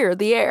 Let's clear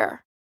the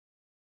air.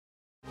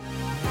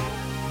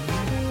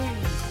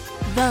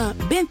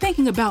 Been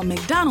thinking about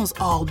McDonald's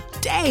all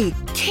day.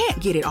 Can't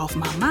get it off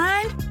my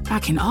mind. I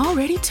can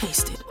already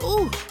taste it.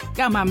 Ooh,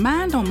 got my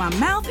mind on my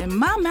mouth and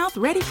my mouth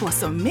ready for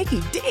some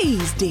Mickey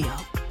D's deal.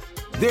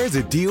 There's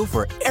a deal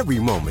for every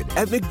moment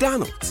at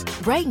McDonald's.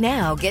 Right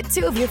now, get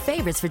 2 of your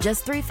favorites for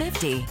just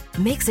 $3.50.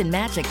 Mix and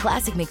match a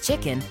classic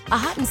McChicken, a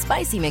hot and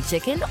spicy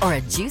McChicken, or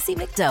a juicy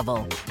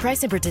McDouble.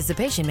 Price and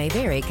participation may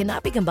vary.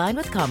 Cannot be combined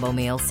with combo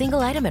meal. Single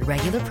item at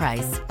regular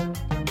price.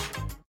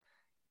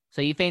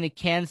 So you think the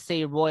Kansas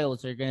City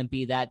Royals are going to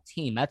be that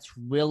team? That's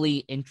really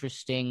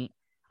interesting.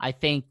 I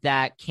think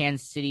that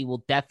Kansas City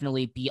will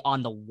definitely be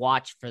on the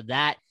watch for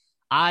that.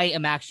 I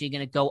am actually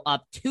going to go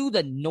up to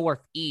the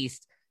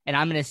Northeast, and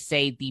I'm going to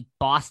say the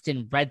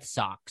Boston Red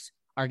Sox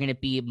are going to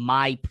be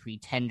my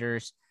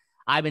pretenders.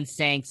 I've been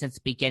saying since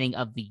the beginning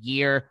of the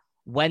year,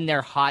 when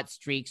their hot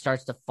streak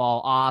starts to fall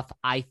off,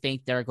 I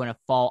think they're going to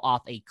fall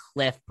off a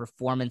cliff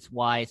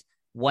performance-wise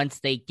once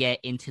they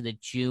get into the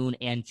June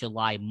and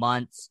July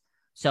months.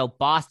 So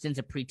Boston's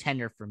a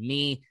pretender for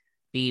me.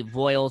 The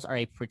Royals are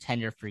a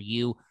pretender for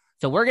you.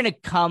 So we're going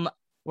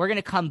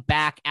to come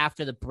back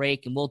after the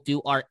break, and we'll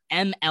do our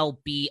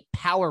MLB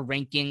power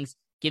rankings,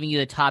 giving you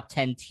the top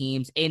 10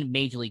 teams in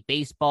Major League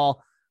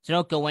Baseball. So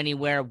don't go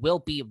anywhere. We'll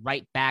be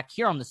right back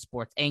here on the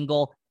Sports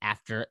Angle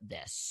after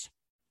this.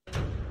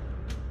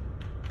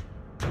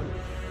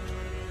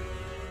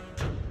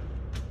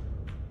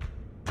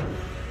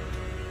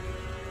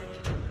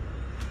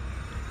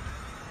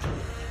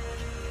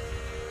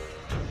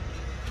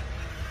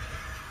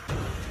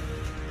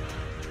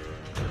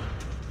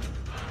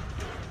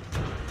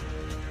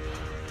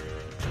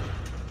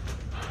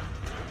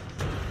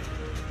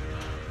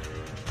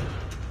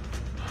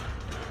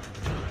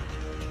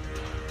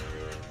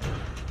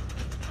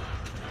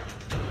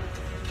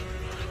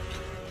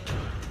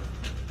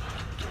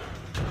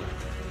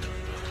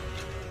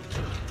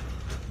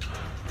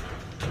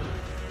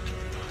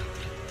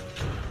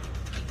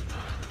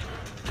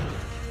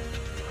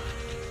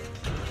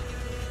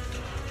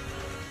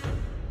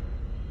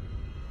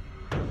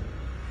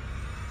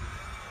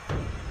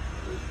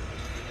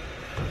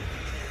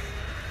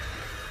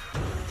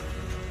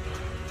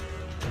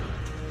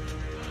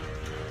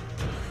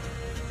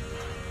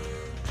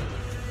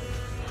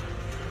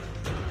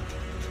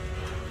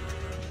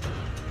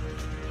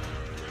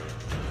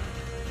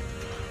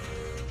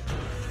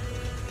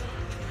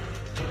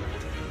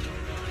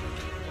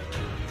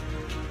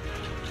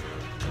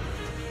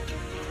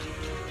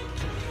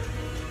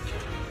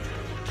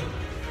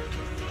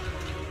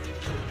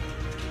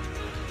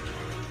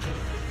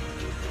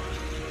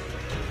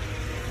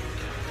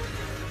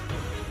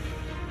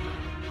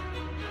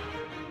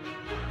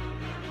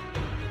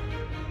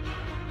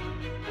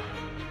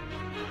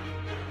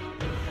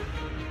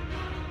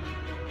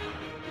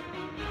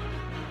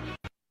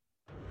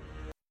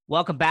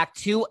 Welcome back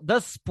to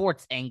the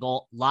Sports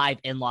Angle, live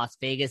in Las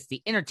Vegas,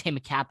 the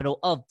entertainment capital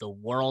of the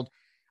world.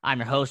 I'm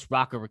your host,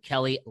 Rocco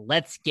Raquelli.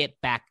 Let's get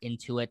back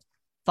into it.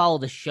 Follow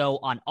the show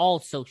on all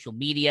social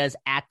medias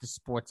at the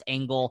Sports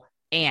Angle,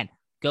 and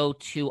go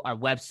to our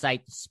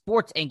website,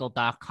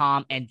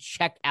 sportsangle.com, and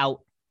check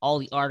out all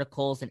the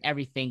articles and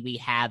everything we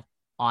have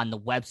on the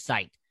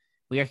website.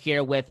 We are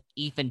here with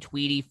Ethan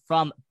Tweedy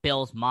from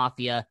Bills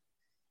Mafia.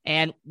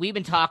 And we've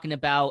been talking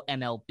about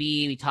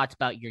MLB. We talked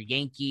about your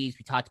Yankees.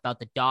 We talked about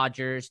the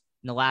Dodgers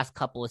in the last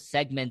couple of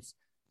segments.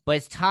 But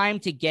it's time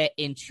to get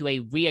into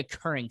a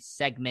reoccurring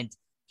segment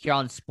here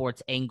on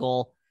Sports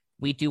Angle.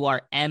 We do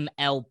our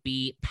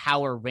MLB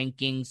power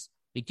rankings.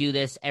 We do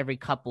this every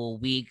couple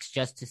of weeks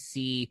just to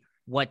see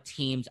what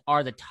teams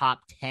are the top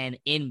 10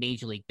 in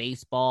Major League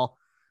Baseball.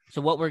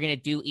 So what we're going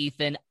to do,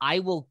 Ethan, I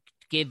will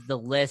give the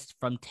list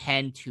from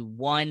 10 to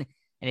 1.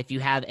 And if you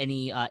have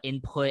any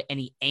input,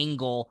 any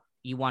angle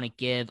you want to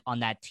give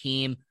on that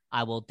team,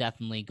 I will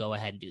definitely go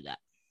ahead and do that.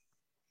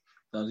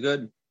 Sounds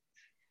good.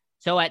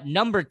 So at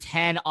number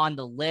 10 on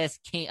the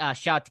list,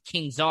 shout out to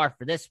King Czar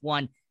for this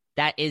one.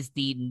 That is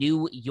the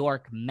New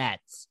York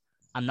Mets.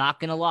 I'm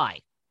not going to lie.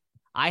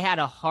 I had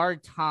a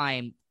hard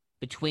time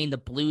between the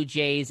Blue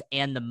Jays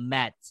and the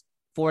Mets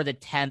for the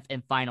 10th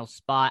and final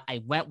spot.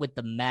 I went with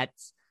the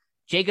Mets.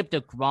 Jacob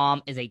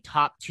deGrom is a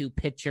top 2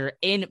 pitcher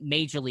in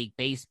Major League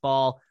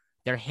Baseball.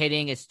 Their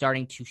hitting is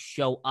starting to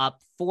show up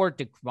for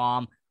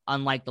deGrom,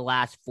 unlike the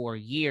last 4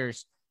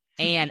 years.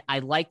 And I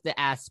like the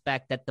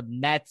aspect that the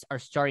Mets are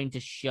starting to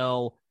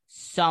show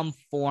some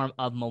form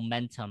of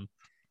momentum.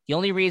 The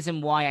only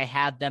reason why I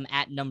have them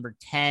at number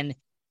 10,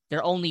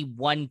 they're only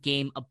one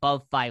game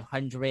above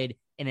 500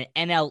 in an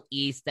NL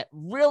East that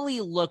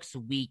really looks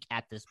weak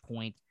at this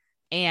point.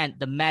 And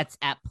the Mets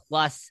at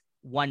plus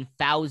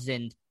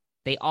 1,000,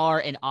 they are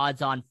an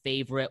odds-on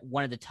favorite,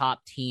 one of the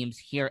top teams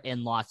here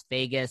in Las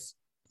Vegas.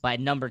 But at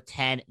number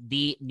 10,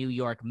 the New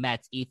York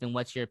Mets. Ethan,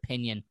 what's your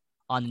opinion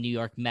on the New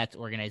York Mets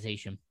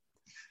organization?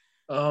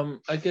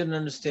 I can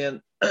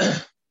understand.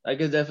 I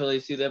could definitely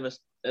see them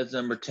as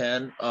number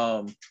 10.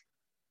 My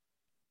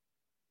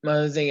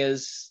other thing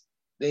is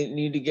they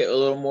need to get a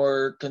little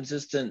more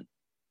consistent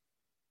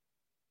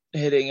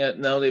hitting.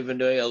 Now they've been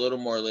doing it a little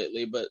more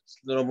lately, but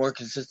a little more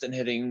consistent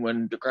hitting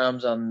when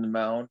DeGrom's on the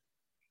mound.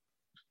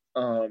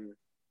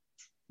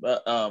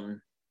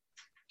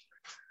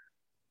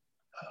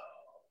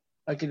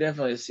 I could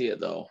definitely see it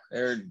though.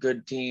 They're a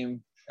good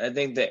team. I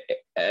think that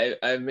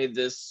I've made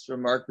this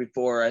remark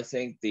before. I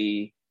think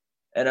the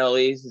NL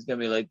East is gonna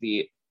be like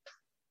the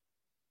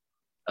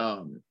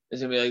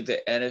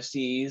NFC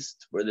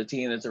East, where the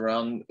team that's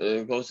around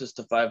closest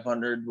to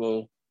 500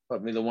 will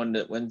probably be the one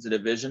that wins the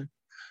division.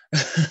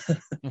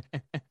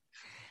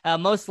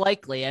 Most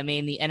likely. I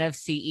mean, the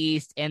NFC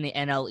East and the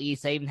NL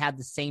East, they even have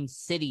the same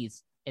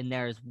cities in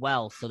there as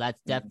well. So that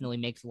definitely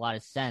makes a lot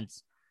of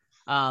sense.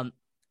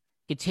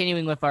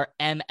 Continuing with our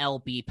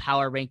MLB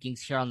power rankings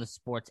here on the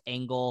Sports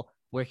Angle,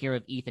 we're here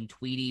with Ethan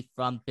Tweedy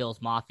from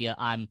Bills Mafia.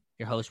 I'm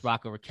your host,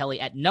 Rocco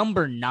Raquelli. At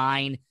number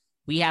 9,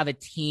 we have a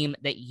team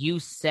that you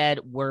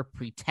said were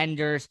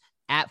pretenders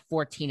at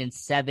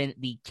 14-7,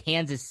 the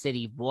Kansas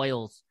City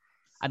Royals.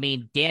 I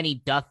mean, Danny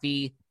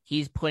Duffy,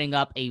 he's putting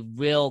up a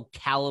real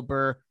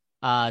caliber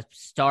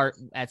start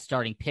at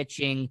starting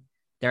pitching.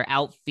 Their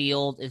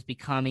outfield is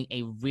becoming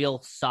a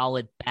real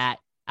solid bat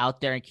out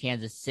there in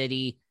Kansas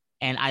City.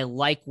 And I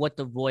like what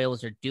the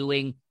Royals are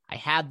doing. I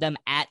have them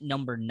at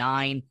number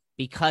 9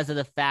 because of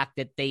the fact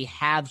that they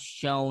have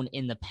shown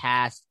in the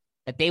past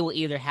that they will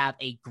either have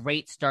a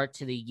great start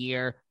to the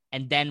year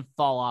and then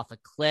fall off a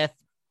cliff,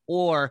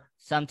 or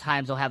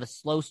sometimes they'll have a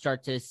slow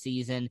start to the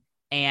season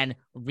and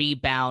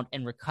rebound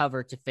and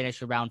recover to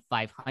finish around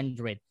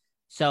 500.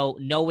 So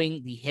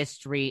knowing the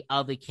history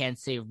of the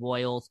Kansas City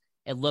Royals,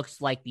 it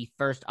looks like the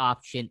first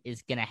option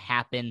is going to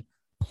happen.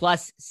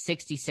 Plus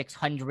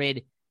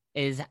 6,600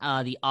 is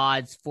the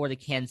odds for the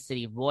Kansas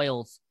City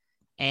Royals.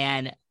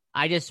 And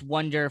I just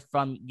wonder,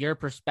 from your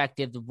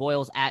perspective, the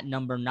Royals at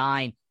number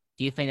 9,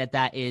 do you think that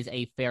that is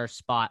a fair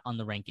spot on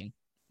the ranking?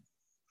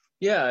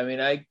 Yeah, I mean,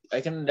 I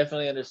can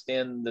definitely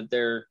understand that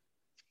they're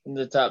in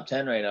the top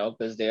 10 right now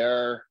because they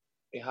are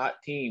a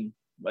hot team.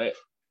 But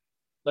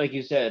like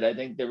you said, I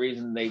think the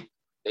reason they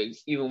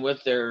even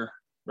with their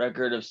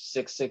record of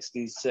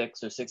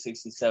 666 or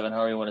 667,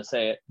 however you want to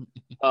say it,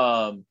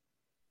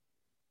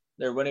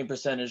 their winning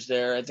percentage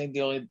there, I think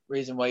the only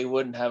reason why you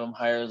wouldn't have them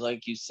higher is,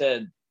 like you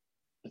said,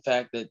 the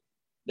fact that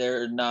they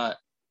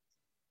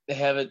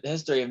have a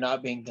history of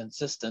not being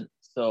consistent.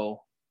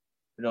 So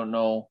we don't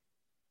know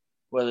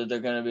whether they're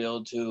going to be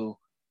able to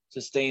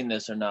sustain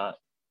this or not.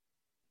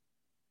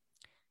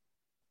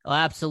 Oh,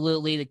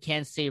 absolutely. The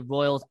Kansas City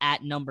Royals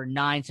at number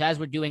 9. So as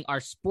we're doing our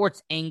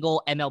Sports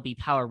Angle MLB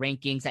Power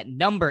Rankings at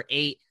number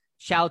 8,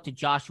 shout out to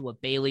Joshua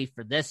Bailey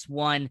for this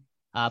one,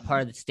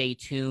 part of the Stay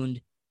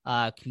Tuned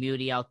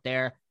community out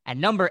there. At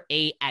number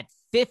 8, at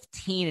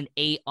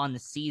 15-8 on the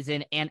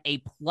season, and a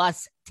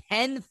plus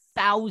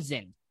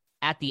 10,000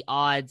 at the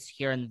odds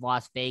here in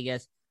Las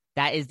Vegas.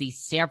 That is the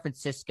San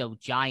Francisco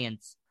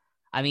Giants.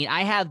 I mean,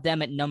 I have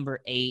them at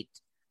number 8.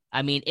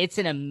 I mean, it's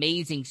an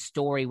amazing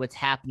story what's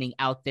happening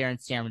out there in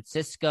San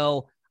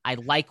Francisco. I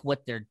like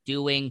what they're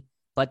doing,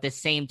 but at the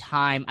same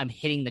time, I'm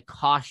hitting the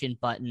caution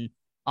button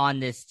on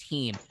this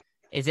team.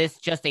 Is this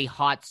just a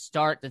hot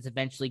start that's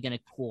eventually going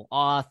to cool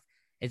off?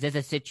 Is this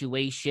a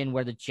situation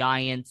where the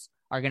Giants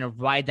are going to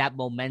ride that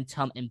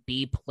momentum and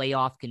be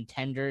playoff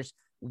contenders?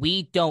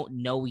 We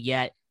don't know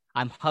yet.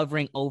 I'm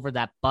hovering over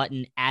that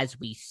button as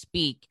we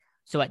speak.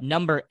 So at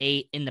number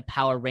 8 in the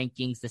power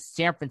rankings, the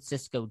San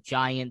Francisco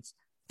Giants,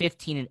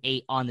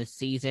 15-8 on the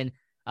season.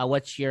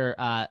 What's your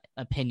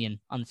opinion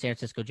on the San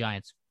Francisco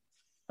Giants?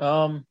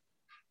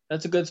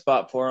 That's a good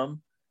spot for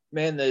them.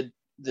 Man,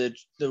 the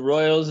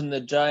Royals and the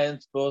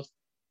Giants both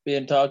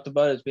being talked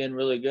about as being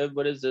really good.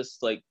 What is this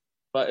like?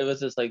 It was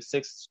just like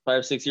 6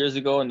 years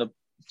ago in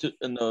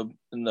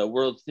the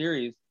World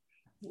Series.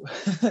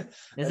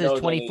 This is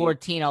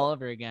 2014 all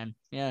over again.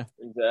 Yeah,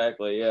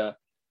 exactly. Yeah,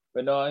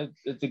 but no,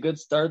 it's a good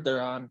start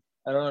they're on.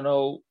 I don't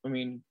know. I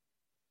mean,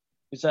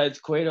 besides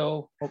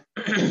Cueto,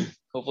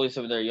 hopefully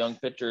some of their young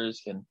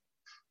pitchers can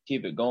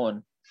keep it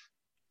going.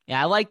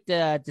 Yeah, I like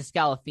the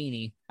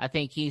Scalafini. I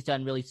think he's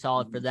done really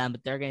solid for them,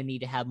 but they're going to need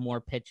to have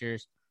more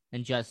pitchers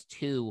than just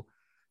 2.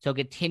 So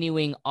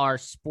continuing our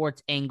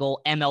Sports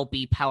Angle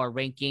MLB Power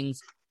Rankings,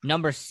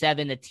 number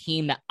 7, a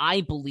team that I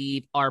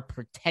believe are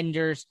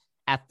pretenders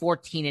at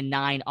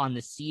 14-9 on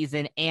the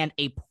season, and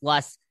a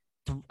plus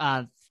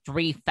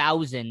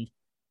 3,000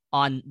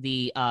 on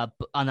the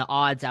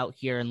odds out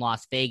here in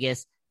Las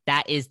Vegas.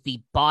 That is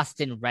the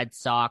Boston Red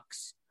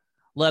Sox.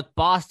 Look,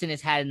 Boston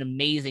has had an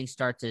amazing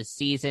start to the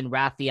season.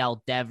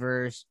 Rafael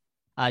Devers,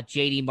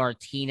 JD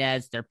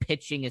Martinez, their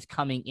pitching is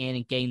coming in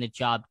and getting the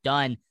job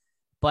done.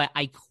 But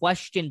I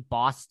question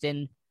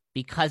Boston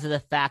because of the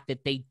fact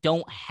that they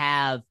don't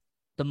have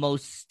the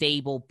most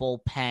stable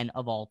bullpen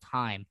of all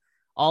time.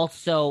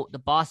 Also, the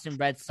Boston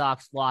Red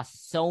Sox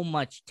lost so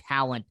much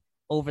talent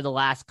over the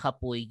last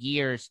couple of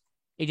years.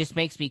 It just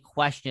makes me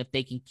question if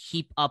they can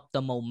keep up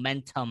the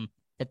momentum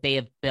that they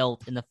have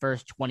built in the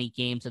first 20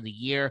 games of the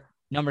year.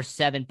 Number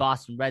 7,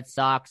 Boston Red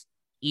Sox.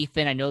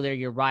 Ethan, I know they're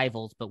your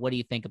rivals, but what do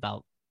you think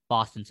about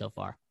Boston so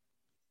far?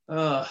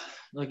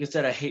 Like I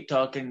said, I hate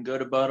talking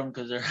good about them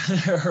because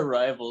they're our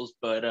rivals,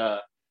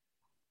 but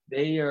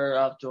they are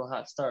off to a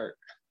hot start.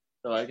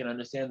 So I can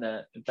understand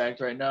that. In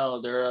fact, right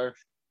now they're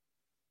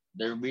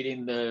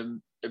beating the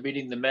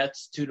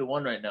Mets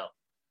 2-1 right now.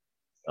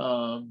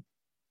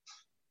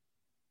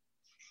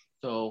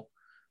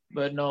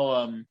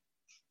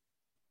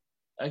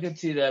 I could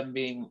see them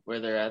being where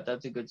they're at.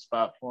 That's a good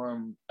spot for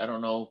them. I don't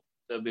know if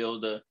they'll be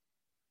able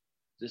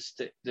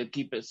to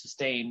keep it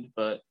sustained,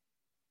 but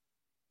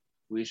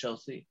we shall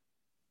see.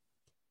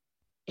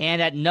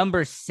 And at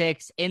number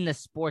 6 in the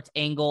Sports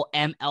Angle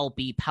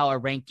MLB Power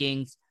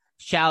Rankings,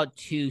 shout out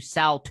to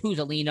Sal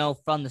Tuzolino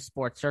from the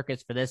Sports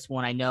Circus for this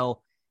one. I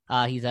know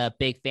he's a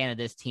big fan of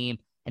this team,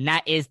 and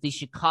that is the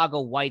Chicago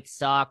White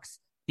Sox,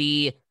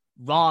 the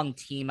wrong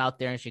team out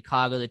there in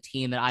Chicago, the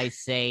team that I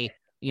say,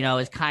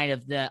 is kind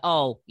of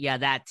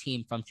that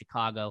team from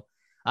Chicago.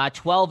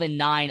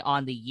 12-9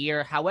 on the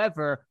year.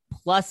 However,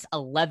 plus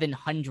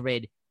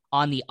 1,100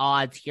 on the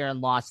odds here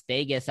in Las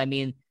Vegas. I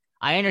mean,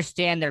 I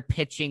understand their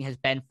pitching has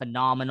been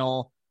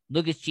phenomenal.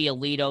 Lucas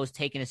Giolito's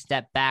taken a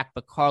step back,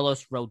 but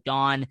Carlos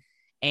Rodon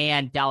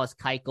and Dallas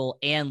Keuchel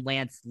and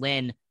Lance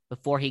Lynn,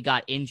 before he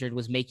got injured,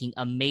 was making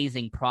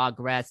amazing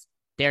progress.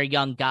 They're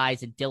young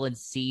guys, and Dylan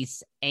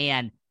Cease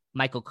and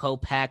Michael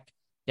Kopech,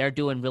 they're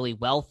doing really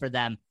well for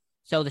them.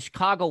 So the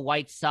Chicago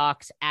White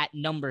Sox at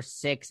number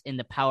 6 in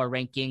the power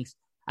rankings.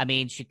 I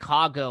mean,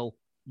 Chicago,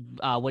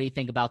 what do you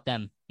think about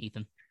them,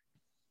 Ethan?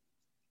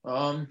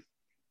 I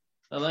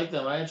like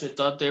them. I actually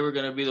thought they were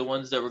going to be the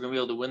ones that were going to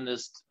be able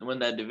to win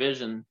that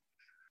division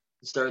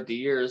to start the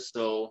year.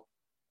 So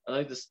I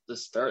like the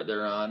start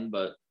they're on,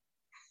 but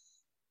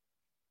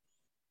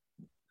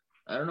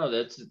I don't know.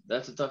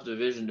 That's a tough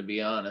division, to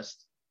be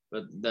honest.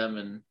 But them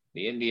and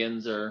the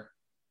Indians are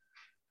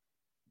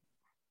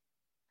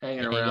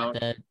hanging around.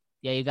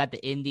 You got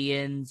the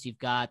Indians, you've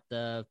got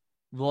the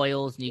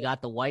Royals, and you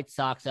got the White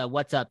Sox.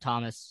 What's up,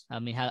 Thomas? I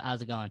mean,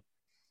 how's it going?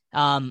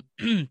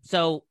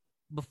 So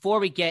before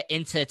we get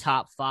into the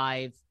top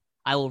 5,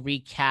 I will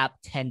recap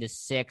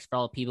 10-6 for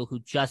all the people who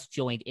just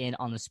joined in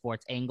on the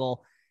Sports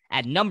Angle.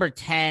 At number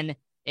 10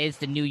 is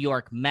the New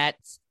York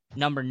Mets.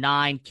 Number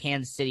 9,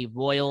 Kansas City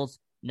Royals.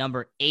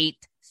 Number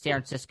 8, San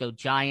Francisco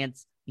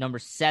Giants. Number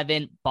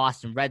 7,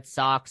 Boston Red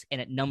Sox.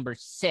 And at number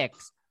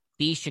 6,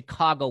 the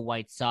Chicago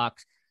White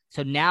Sox.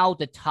 So now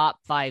the top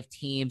 5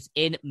 teams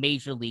in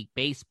Major League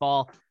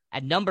Baseball.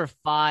 At number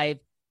 5,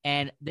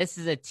 and this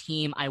is a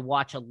team I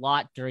watch a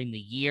lot during the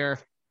year.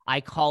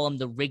 I call them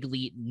the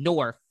Wrigley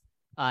North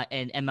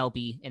in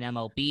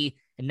MLB,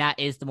 and that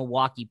is the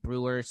Milwaukee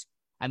Brewers.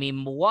 I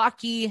mean,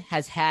 Milwaukee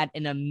has had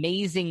an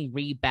amazing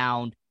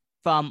rebound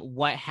from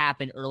what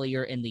happened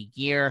earlier in the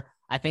year.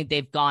 I think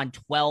they've gone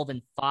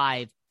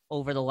 12-5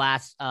 over the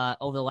last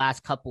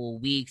couple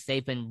of weeks.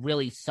 They've been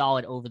really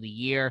solid over the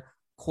year.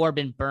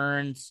 Corbin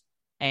Burns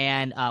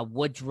and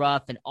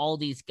Woodruff and all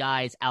these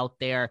guys out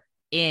there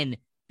in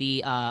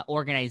the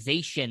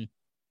organization.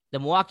 The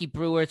Milwaukee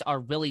Brewers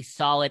are really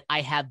solid. I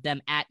have them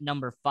at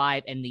number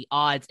 5, and the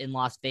odds in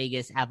Las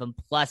Vegas have them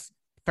plus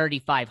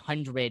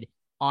 3,500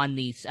 on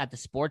these at the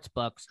sports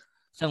books.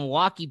 So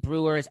Milwaukee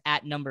Brewers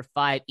at number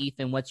 5.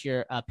 Ethan, what's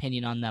your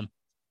opinion on them?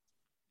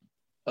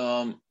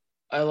 I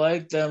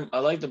like them. I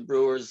like the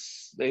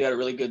Brewers. They got a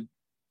really good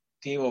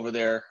team over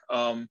there.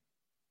 And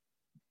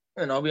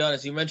I'll be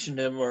honest, you mentioned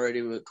him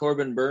already with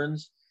Corbin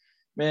Burns.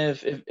 Man,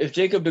 if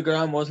Jacob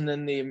deGrom wasn't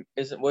in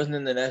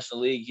the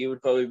National League, he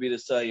would probably be the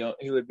Cy Young.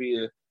 He would be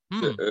a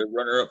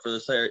runner-up for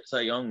the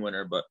Cy Young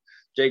winner. But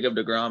Jacob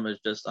deGrom is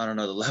just on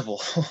another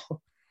level.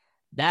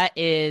 That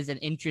is an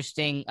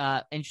interesting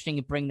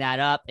to bring that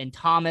up. And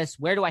Thomas,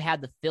 where do I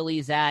have the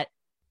Phillies at?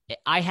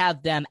 I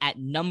have them at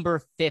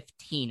number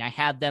 15. I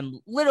have them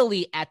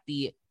literally at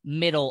the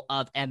middle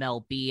of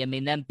MLB. I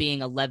mean, them being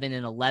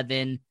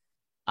 11-11.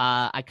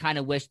 I kind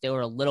of wish they were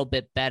a little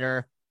bit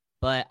better.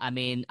 But, I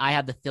mean, I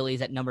have the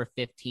Phillies at number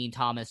 15,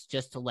 Thomas,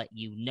 just to let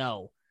you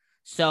know.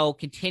 So,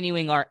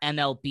 continuing our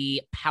MLB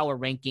power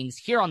rankings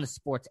here on the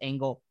Sports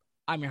Angle,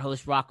 I'm your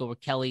host, Rocco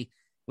Raquelli.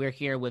 We're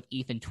here with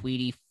Ethan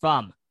Tweedy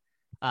from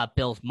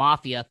Bills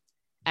Mafia.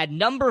 At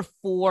number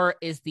 4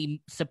 is the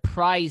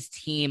surprise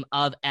team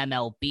of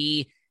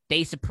MLB.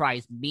 They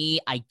surprised me.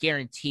 I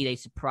guarantee they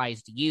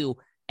surprised you.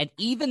 And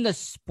even the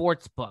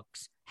sports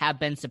books have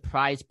been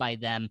surprised by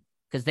them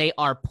because they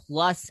are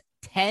plus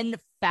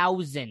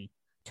 10,000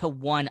 to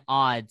 1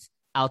 odds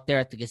out there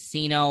at the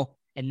casino.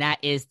 and that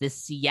is the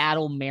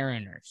Seattle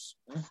Mariners.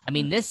 I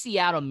mean, this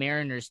Seattle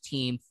Mariners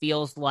team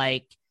feels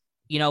like,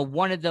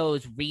 one of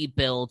those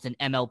rebuilds in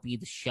MLB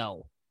The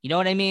Show. You know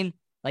what I mean?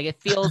 Like,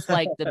 it feels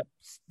like the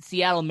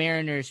Seattle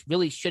Mariners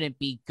really shouldn't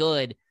be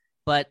good,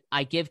 but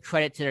I give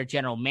credit to their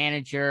general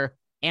manager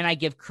and I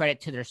give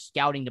credit to their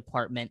scouting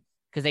department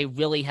because they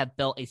really have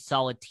built a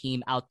solid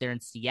team out there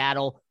in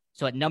Seattle.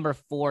 So at number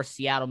 4,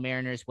 Seattle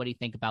Mariners, what do you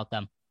think about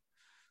them?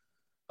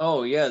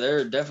 Oh, yeah,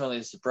 they're definitely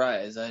a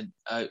surprise. I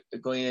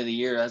going into the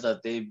year, I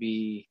thought they'd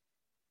be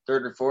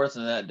 3rd or 4th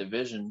in that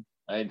division.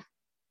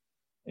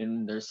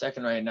 And they're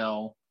 2nd right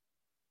now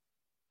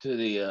to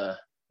the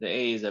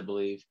A's, I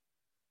believe.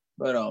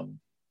 But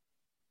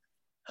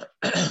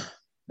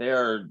they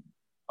are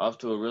off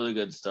to a really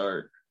good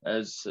start.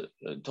 As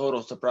a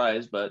total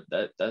surprise, but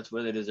that's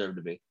where they deserve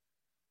to be.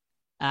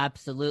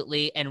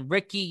 Absolutely. And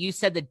Ricky, you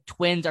said the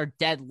Twins are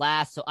dead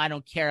last, so I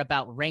don't care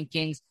about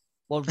rankings.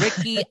 Well,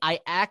 Ricky,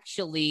 I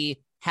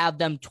actually have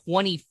them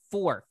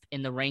 24th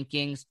in the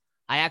rankings.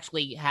 I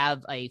actually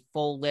have a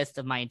full list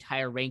of my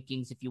entire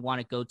rankings if you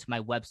want to go to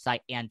my website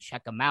and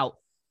check them out.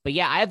 But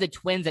yeah, I have the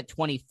Twins at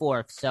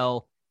 24th.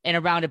 So in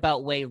a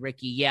roundabout way,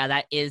 Ricky, yeah,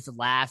 that is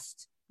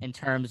last in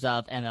terms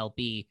of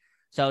MLB.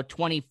 So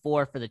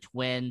 24 for the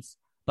Twins.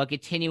 But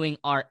continuing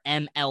our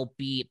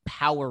MLB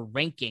power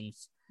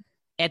rankings,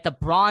 at the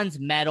bronze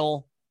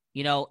medal,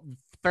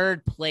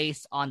 3rd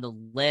place on the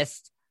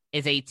list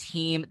is a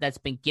team that's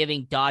been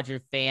giving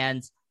Dodger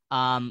fans,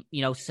 some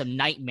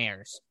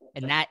nightmares.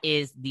 And that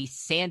is the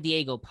San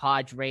Diego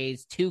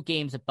Padres, 2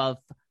 games above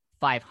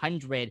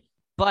 500,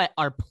 but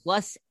are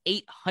plus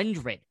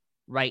 800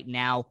 right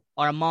now,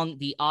 are among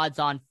the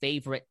odds-on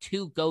favorite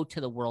to go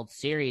to the World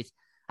Series.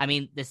 I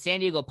mean, the San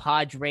Diego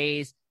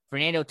Padres,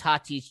 Fernando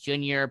Tatis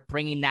Jr.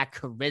 bringing that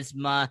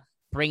charisma,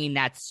 bringing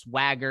that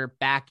swagger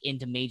back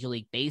into Major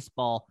League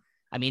Baseball.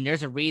 I mean,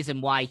 there's a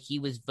reason why he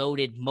was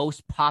voted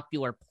most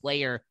popular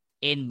player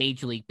in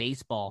Major League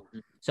Baseball.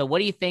 So what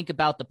do you think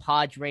about the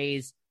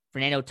Padres,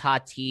 Fernando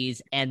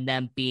Tatis, and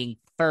them being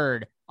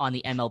 3rd on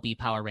the MLB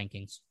power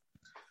rankings?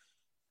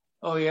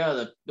 Oh,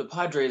 yeah, the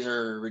Padres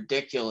are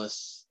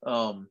ridiculous.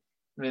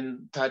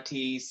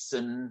 Tatis,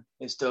 and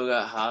they still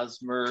got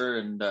Hosmer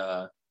and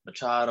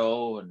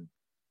Machado, and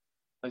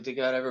like they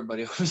got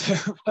everybody over there.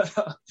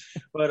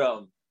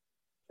 but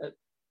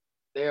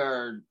they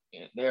are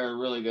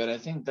really good. I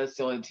think that's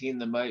the only team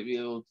that might be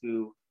able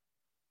to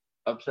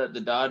upset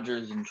the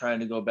Dodgers and trying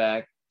to go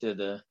back to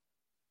the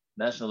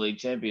National League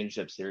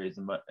Championship Series,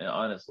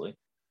 honestly.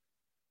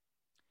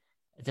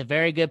 It's a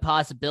very good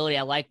possibility.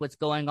 I like what's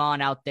going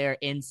on out there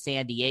in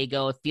San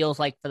Diego. It feels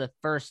like for the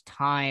first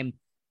time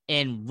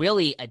in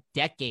really a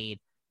decade,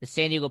 the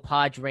San Diego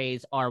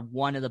Padres are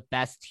one of the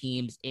best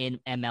teams in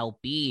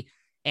MLB.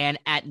 And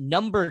at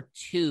number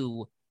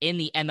 2 in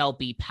the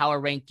MLB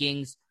power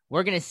rankings,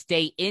 we're going to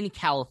stay in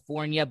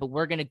California, but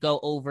we're going to go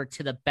over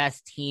to the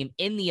best team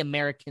in the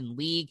American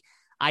League.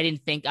 I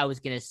didn't think I was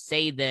going to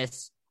say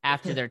this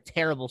after their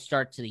terrible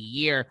start to the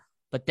year,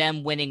 but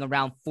them winning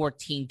around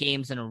 14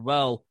 games in a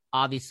row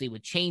obviously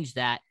would change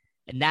that.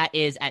 And that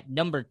is at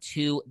number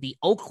 2, the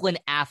Oakland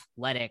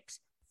Athletics,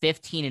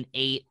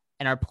 15-8,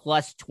 and are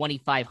plus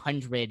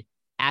 2,500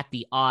 at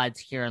the odds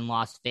here in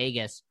Las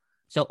Vegas.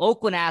 So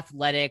Oakland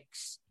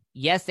Athletics,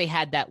 yes, they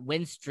had that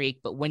win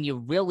streak, but when you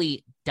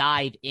really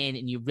dive in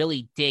and you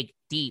really dig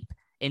deep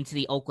into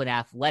the Oakland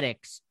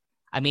Athletics,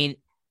 I mean,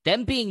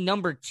 them being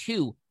number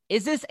 2,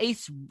 is this a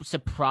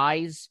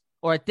surprise?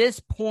 Or at this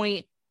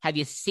point, have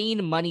you seen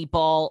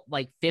Moneyball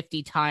like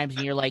 50 times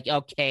and you're like,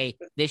 okay,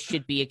 this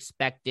should be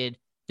expected.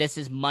 This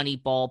is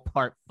Moneyball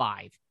Part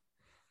 5.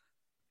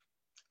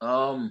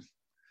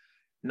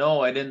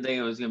 No, I didn't think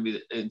it was going to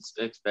be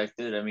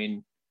expected. I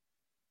mean,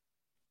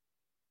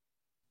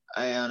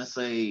 I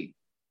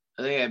think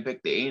I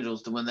picked the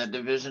Angels to win that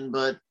division,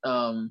 but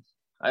I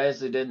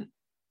honestly didn't.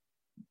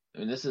 I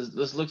mean, this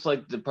looks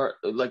like the part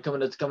like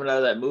coming out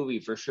of that movie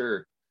for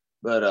sure.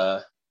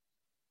 But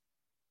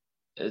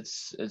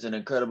it's an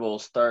incredible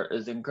start.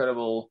 It's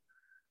incredible.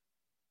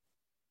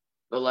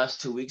 The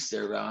last 2 weeks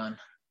there, Ron.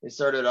 They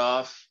started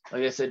off,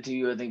 like I said to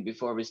you, I think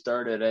before we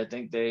started, I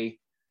think they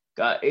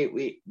got 8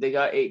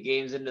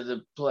 games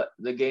into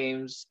the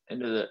games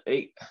into the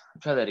 8.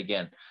 Try that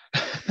again.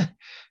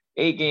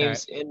 8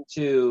 games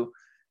into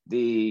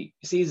the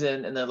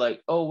season, and they're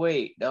like, oh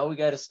wait, now we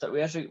got to start.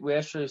 We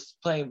actually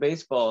playing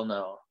baseball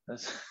now.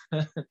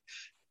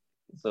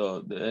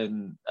 So,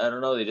 and I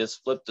don't know, they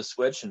just flipped the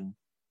switch and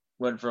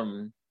went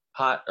from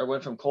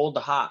cold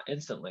to hot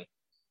instantly.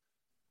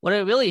 What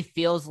it really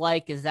feels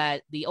like is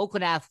that the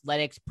Oakland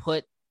Athletics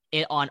put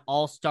it on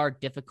all-star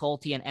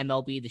difficulty, and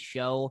MLB The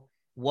Show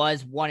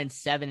was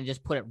 1-7 and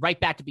just put it right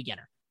back to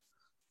beginner.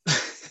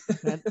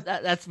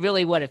 That's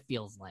really what it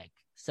feels like.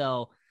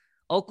 So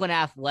Oakland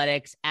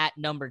Athletics at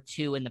number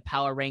 2 in the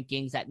power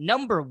rankings. At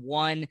number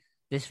 1,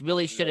 this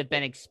really should have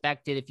been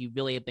expected if you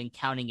really have been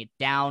counting it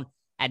down.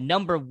 At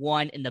number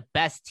 1 in the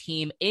best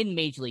team in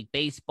Major League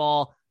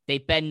Baseball.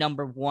 They've been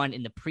number 1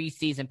 in the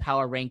preseason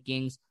power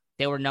rankings.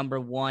 They were number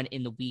 1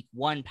 in the week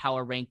 1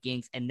 power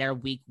rankings, and their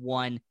week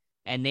 1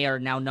 and they are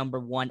now number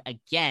 1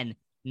 again,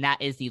 and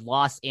that is the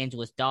Los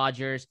Angeles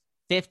Dodgers,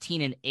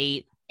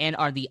 15-8, and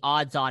are the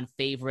odds-on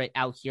favorite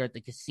out here at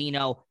the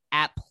casino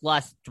at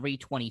plus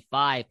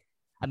 325.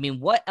 I mean,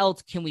 what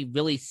else can we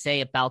really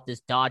say about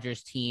this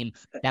Dodgers team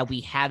that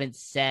we haven't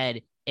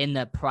said in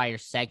the prior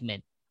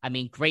segment? I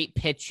mean, great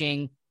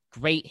pitching,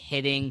 great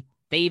hitting.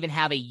 They even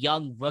have a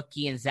young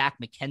rookie in Zach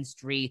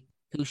McKinstry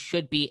who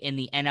should be in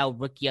the NL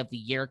Rookie of the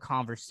Year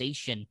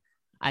conversation.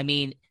 I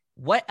mean,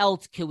 what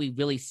else can we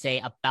really say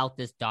about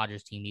this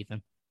Dodgers team,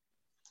 Ethan?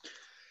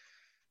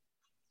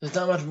 There's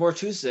not much more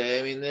to say.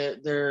 I mean,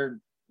 they're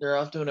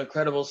off to an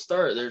incredible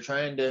start. They're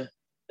trying to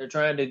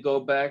go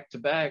back to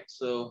back.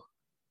 So,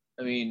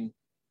 I mean,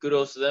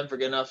 kudos to them for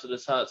getting off to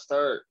this hot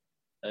start.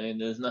 I mean,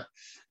 there's the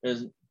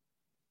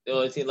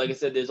only thing, like I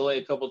said, there's only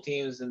a couple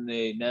teams in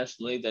the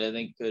National League that I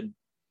think could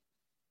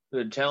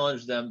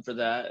challenge them for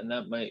that, and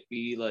that might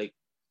be, like,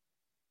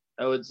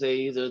 I would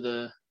say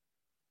either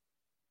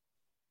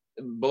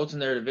both in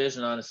their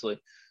division, honestly.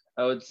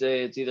 I would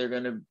say it's either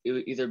going to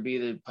either be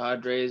the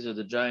Padres or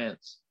the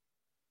Giants.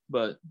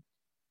 But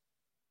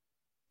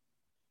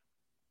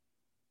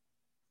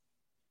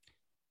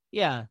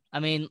yeah, I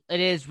mean, it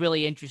is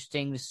really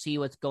interesting to see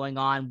what's going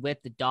on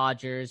with the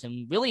Dodgers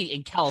and really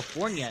in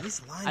California.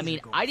 I mean,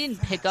 I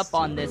didn't pick up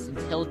on this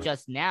until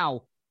just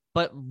now,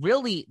 but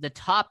really the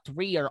top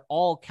 3 are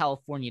all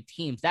California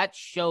teams. That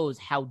shows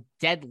how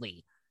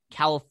deadly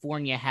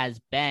California has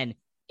been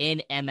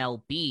in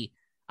MLB.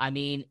 I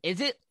mean,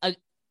 let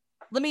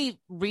me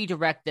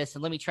redirect this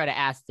and let me try to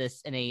ask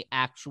this in an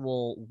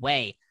actual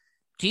way.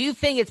 Do you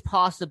think it's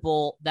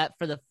possible that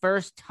for the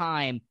first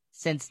time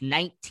since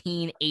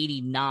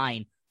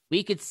 1989,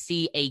 we could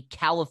see a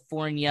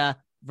California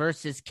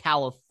versus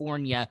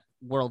California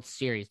World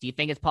Series? Do you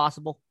think it's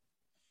possible?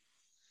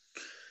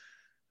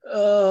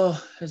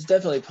 Oh, it's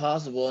definitely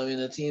possible. I mean,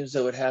 the teams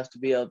that would have to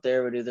be out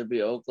there would either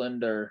be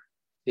Oakland or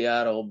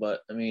Seattle,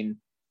 but I mean,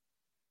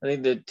 I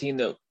think the team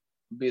that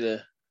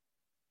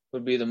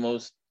would be the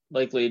most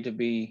likely to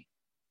be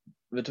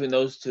between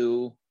those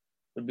two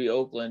would be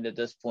Oakland at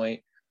this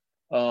point.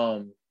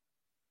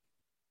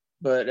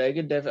 But I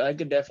could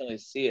definitely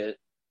see it.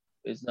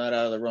 It's not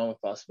out of the realm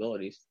of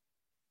possibilities.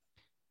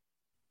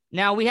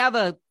 Now we have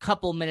a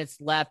couple minutes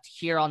left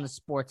here on the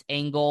Sports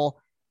Angle,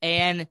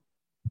 and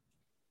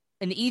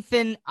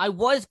Ethan, I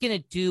was gonna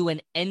do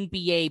an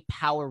NBA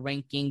power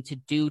ranking to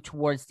do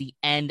towards the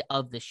end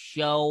of the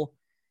show,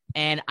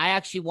 and I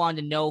actually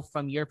wanted to know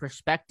from your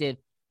perspective,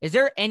 is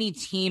there any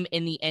team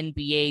in the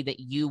NBA that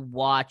you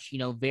watch,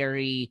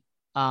 very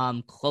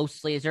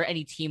closely? Is there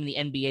any team in the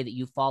NBA that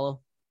you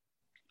follow?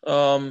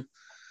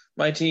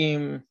 My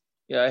team,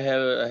 yeah, I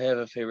have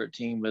a favorite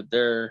team, but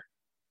I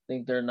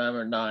think they're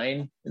number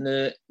 9 in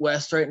the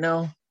West right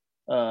now.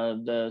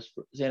 The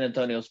San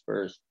Antonio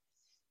Spurs.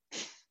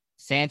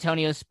 San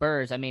Antonio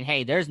Spurs. I mean,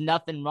 hey, there's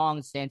nothing wrong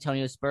with San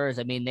Antonio Spurs.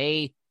 I mean,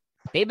 they've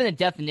been the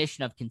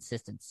definition of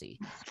consistency.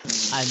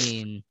 I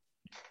mean,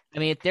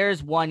 if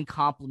there's one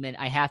compliment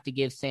I have to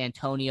give San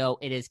Antonio,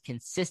 it is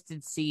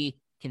consistency,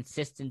 and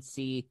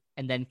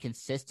then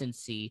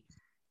consistency.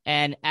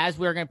 And as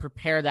we're going to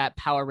prepare that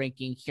power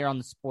ranking here on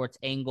the Sports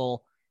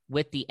Angle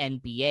with the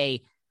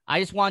NBA, I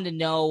just wanted to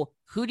know,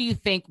 who do you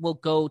think will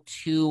go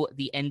to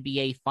the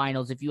NBA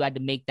Finals if you had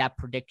to make that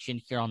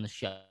prediction here on the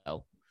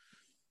show?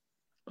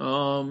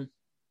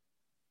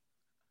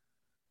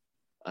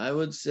 I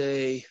would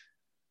say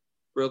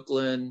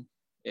Brooklyn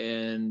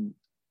and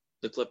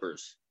the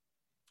Clippers.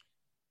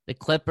 The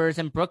Clippers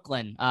and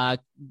Brooklyn.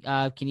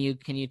 Can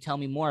you tell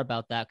me more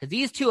about that? Because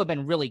these two have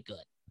been really good.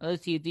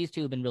 These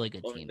two have been really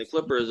good teams. The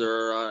Clippers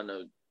are on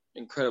an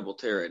incredible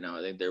tear right now.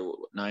 I think they're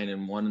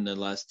 9-1 in their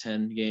last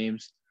 10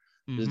 games.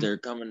 Because they're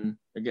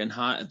getting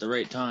hot at the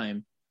right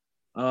time.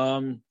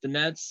 The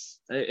Nets,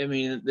 I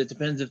mean, it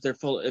depends if they're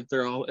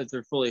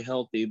fully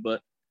healthy,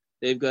 but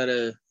they've got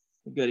a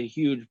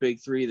huge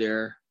big 3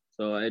 there.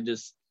 So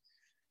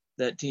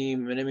that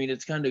team, and I mean,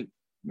 it's kind of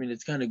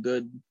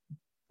good.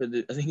 But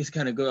I think it's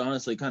kind of good,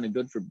 honestly, kind of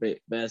good for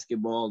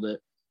basketball that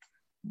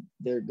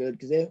they're good,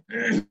 because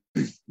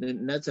the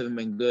Nets haven't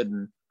been good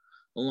in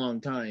a long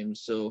time.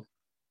 So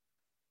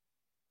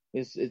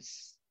I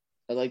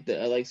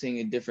like seeing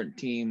a different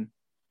team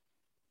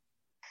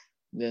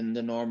than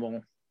the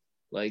normal,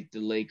 like the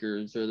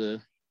Lakers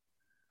or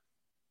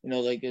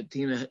like a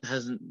team that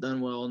hasn't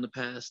done well in the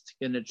past,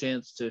 getting a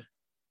chance to.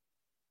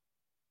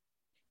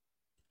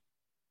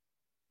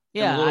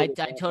 Yeah, I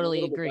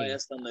totally agree.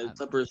 Biased on the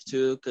Clippers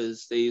too,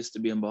 because they used to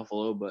be in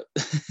Buffalo, but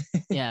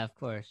yeah, of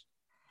course.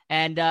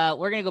 And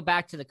we're gonna go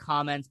back to the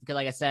comments because,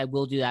 like I said,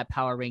 we'll do that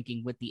power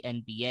ranking with the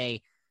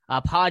NBA.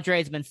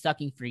 Padres have been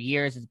sucking for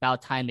years. It's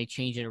about time they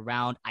change it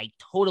around. I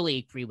totally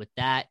agree with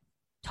that.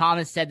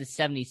 Thomas said the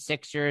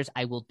 76ers.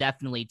 I will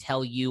definitely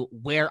tell you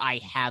where I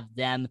have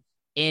them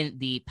in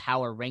the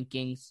power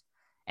rankings.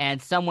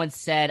 And someone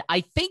said,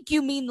 I think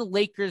you mean the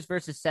Lakers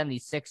versus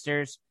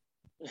 76ers.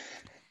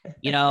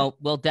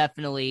 We'll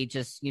definitely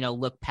just,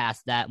 look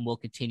past that and we'll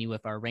continue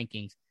with our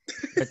rankings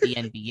with the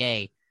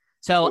NBA.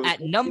 So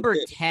at number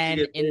 10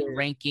 in the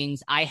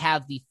rankings, I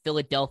have the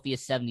Philadelphia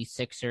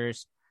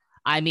 76ers.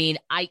 I mean,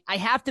 I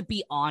have to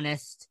be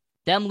honest,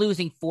 them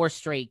losing 4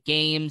 straight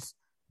games,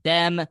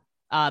 them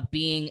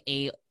being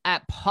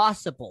at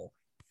possible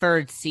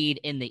 3rd seed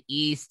in the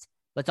East.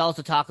 Let's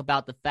also talk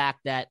about the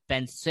fact that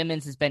Ben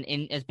Simmons has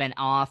been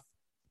off.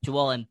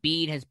 Joel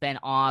Embiid has been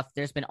off.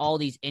 There's been all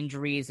these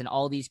injuries and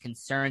all these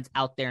concerns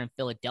out there in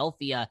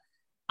Philadelphia.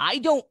 I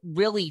don't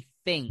really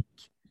think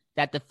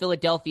that the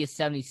Philadelphia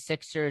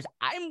 76ers,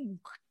 I'm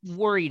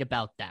worried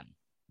about them.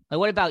 Like,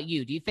 what about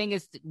you? Do you think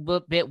it's a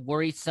bit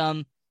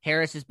worrisome?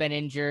 Harris has been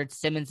injured.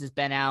 Simmons has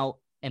been out.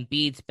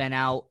 Embiid's been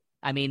out.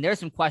 I mean, there's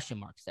some question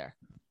marks there.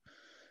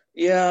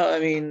 Yeah, I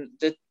mean,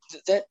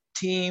 that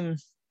team,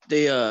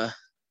 the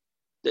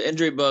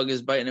injury bug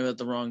is biting them at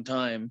the wrong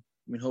time.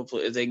 I mean,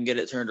 hopefully if they can get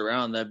it turned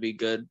around, that'd be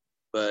good.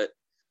 But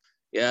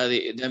yeah,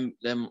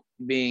 them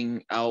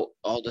being out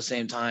all at the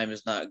same time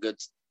is not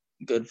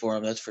good for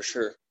them. That's for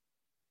sure.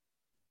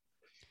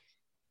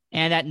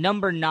 And at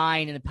number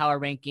 9 in the power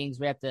rankings,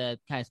 we have to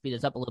kind of speed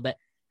this up a little bit.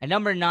 At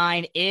number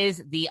 9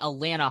 is the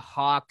Atlanta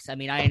Hawks. I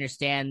mean, I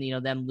understand,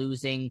 them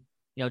losing,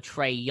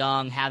 Trae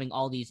Young, having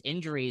all these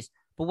injuries.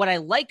 But what I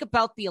like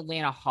about the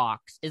Atlanta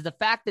Hawks is the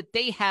fact that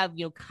they have,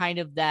 kind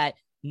of that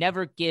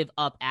never give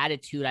up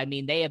attitude. I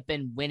mean, they have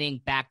been winning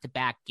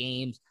back-to-back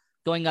games,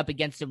 going up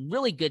against some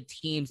really good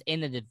teams in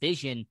the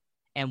division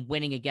and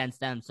winning against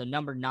them. So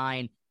number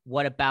 9,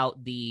 what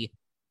about the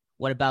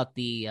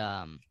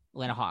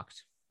Atlanta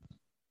Hawks?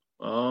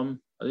 I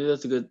think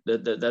that's a good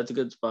that's a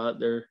good spot.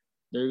 They're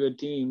a good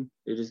team.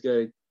 They just got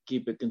to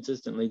keep it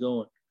consistently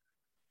going.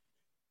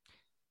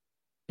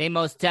 They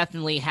most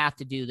definitely have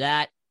to do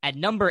that. At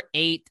number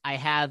 8, I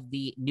have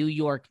the New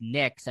York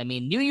Knicks. I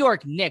mean,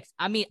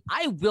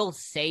 I will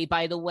say,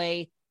 by the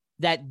way,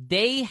 that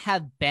they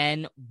have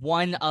been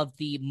one of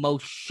the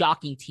most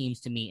shocking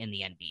teams to me in the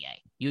NBA.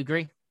 You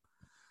agree?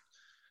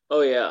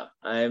 Oh, yeah.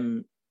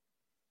 I'm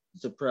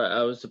surprised.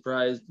 I was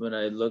surprised when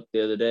I looked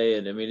the other day,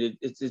 and I mean,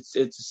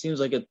 it seems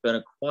like it's been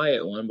a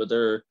quiet one, but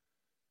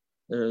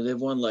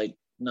they've won like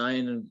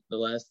 9 of the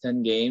last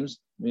 10 games.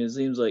 I mean, it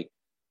seems like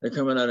they're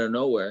coming out of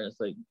nowhere. It's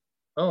like,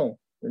 oh,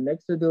 the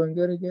Knicks are doing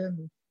good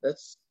again.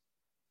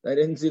 I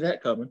didn't see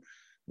that coming,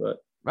 but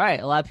right.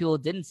 A lot of people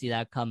didn't see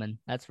that coming.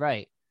 That's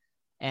right.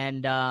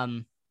 And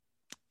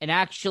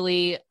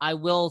actually, I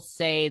will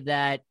say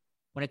that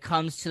when it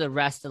comes to the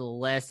rest of the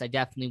list, I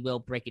definitely will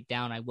break it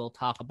down. I will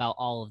talk about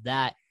all of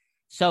that.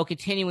 So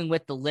continuing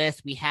with the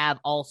list, we have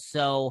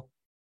also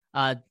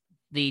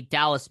the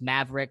Dallas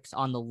Mavericks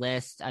on the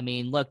list. I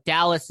mean, look,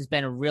 Dallas has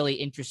been a really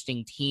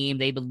interesting team.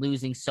 They've been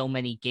losing so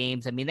many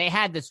games. I mean, they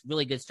had this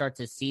really good start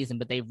to the season,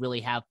 but they really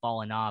have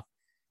fallen off.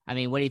 I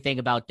mean, what do you think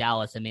about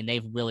Dallas? I mean,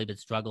 they've really been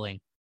struggling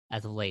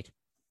as of late.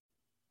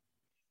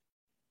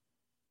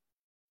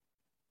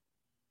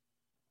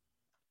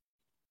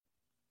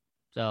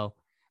 So,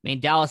 I mean,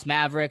 Dallas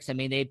Mavericks, I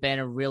mean, they've been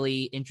a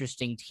really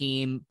interesting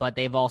team, but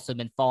they've also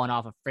been falling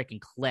off a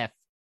freaking cliff.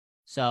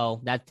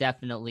 So that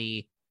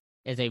definitely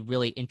is a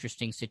really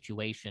interesting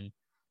situation.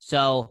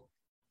 So,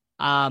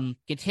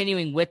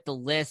 continuing with the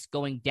list,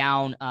 going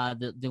down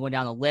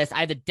the list, I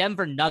have the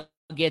Denver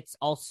Nuggets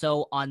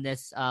also on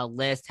this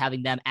list,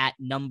 having them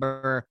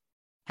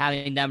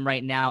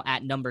right now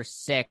at number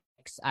 6.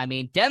 I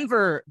mean,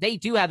 Denver, they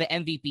do have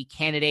an MVP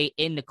candidate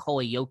in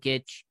Nikola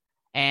Jokic,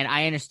 and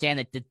I understand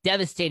that the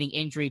devastating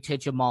injury to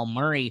Jamal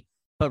Murray,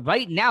 but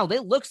right now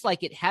it looks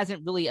like it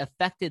hasn't really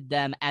affected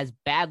them as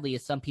badly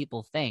as some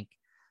people think.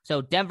 So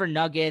Denver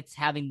Nuggets,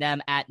 having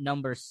them at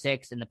number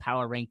 6 in the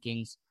power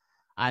rankings.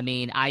 I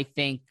mean, I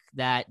think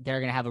that they're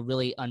going to have a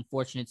really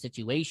unfortunate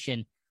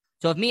situation.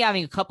 So with me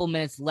having a couple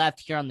minutes left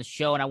here on the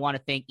show, and I want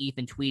to thank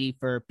Ethan Tweedy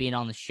for being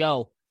on the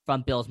show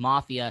from Bills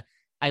Mafia,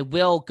 I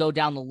will go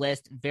down the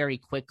list very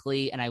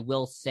quickly, and I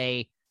will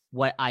say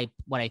what I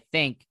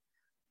think.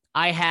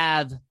 I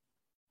have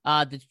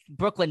the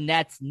Brooklyn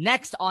Nets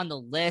next on the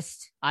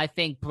list. I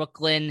think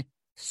Brooklyn,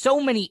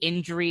 so many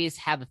injuries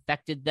have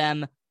affected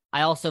them.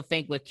 I also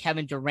think with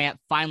Kevin Durant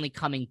finally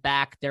coming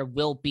back, there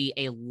will be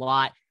a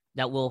lot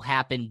that will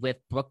happen with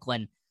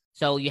Brooklyn.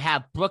 So you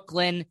have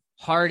Brooklyn,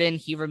 Harden,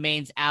 he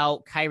remains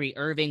out. Kyrie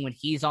Irving, when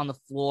he's on the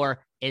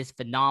floor, is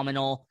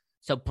phenomenal.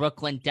 So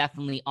Brooklyn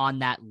definitely on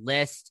that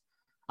list.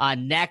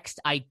 Next,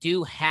 I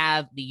do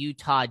have the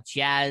Utah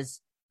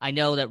Jazz. I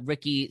know that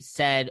Ricky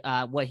said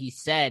what he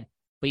said,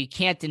 but you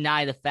can't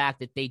deny the fact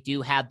that they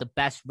do have the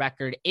best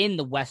record in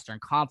the Western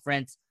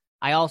Conference.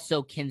 I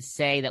also can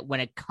say that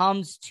when it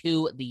comes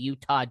to the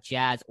Utah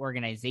Jazz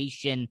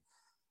organization,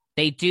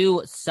 they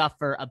do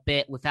suffer a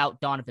bit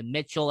without Donovan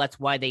Mitchell. That's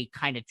why they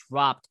kind of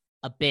dropped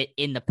a bit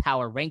in the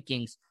power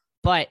rankings.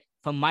 But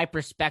from my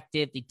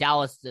perspective, the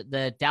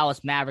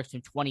Dallas Mavericks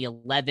from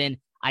 2011,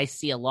 I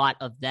see a lot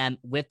of them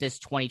with this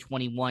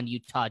 2021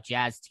 Utah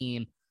Jazz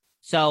team.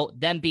 So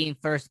them being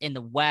first in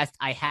the West,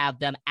 I have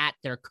them at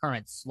their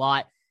current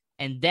slot.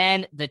 And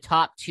then the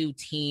top 2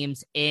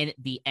 teams in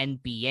the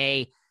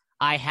NBA,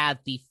 I have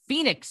the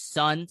Phoenix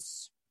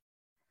Suns.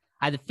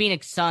 I have the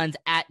Phoenix Suns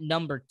at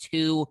number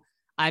 2.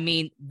 I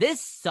mean,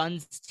 this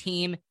Suns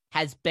team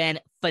has been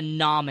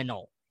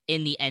phenomenal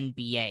in the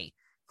NBA.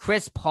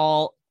 Chris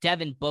Paul,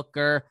 Devin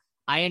Booker,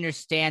 I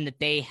understand that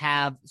they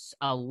have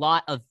a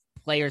lot of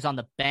players on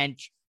the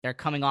bench. They're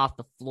coming off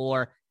the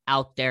floor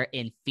out there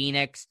in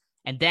Phoenix.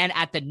 And then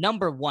at the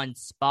number 1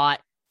 spot,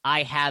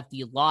 I have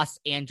the Los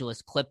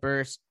Angeles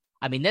Clippers.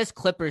 I mean, this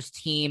Clippers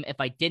team, if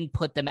I didn't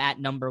put them at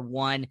number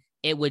 1,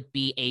 it would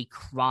be a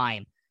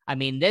crime. I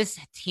mean, this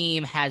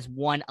team has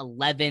won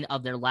 11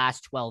 of their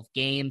last 12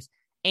 games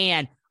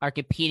and are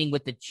competing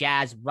with the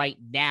Jazz right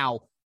now,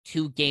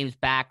 2 games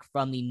back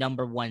from the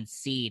number 1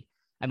 seed.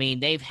 I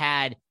mean, they've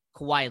had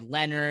Kawhi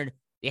Leonard.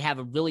 They have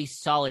a really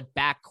solid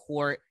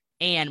backcourt.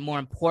 And more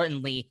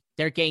importantly,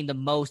 they're getting the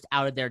most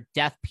out of their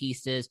depth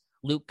pieces.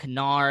 Luke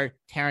Kennard,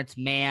 Terrence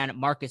Mann,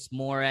 Marcus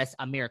Morris,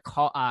 Amir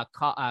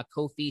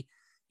Kofi.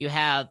 You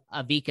have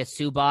Ivica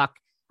Zubac.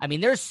 I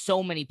mean, there's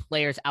so many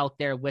players out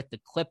there with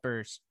the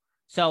Clippers.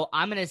 So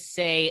I'm going to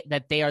say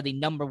that they are the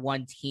number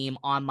 1 team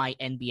on my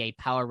NBA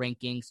power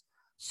rankings.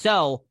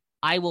 So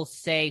I will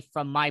say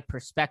from my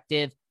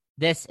perspective,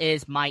 this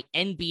is my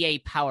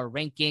NBA power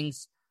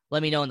rankings.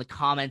 Let me know in the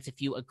comments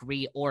if you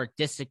agree or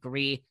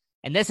disagree.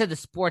 And this is the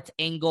Sports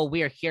Angle.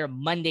 We are here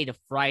Monday to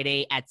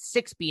Friday at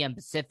 6 p.m.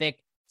 Pacific,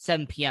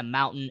 7 p.m.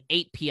 Mountain,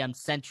 8 p.m.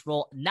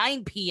 Central,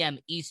 9 p.m.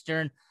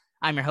 Eastern.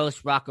 I'm your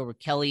host, Rocco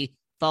Raquelli.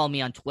 Follow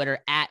me on Twitter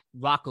at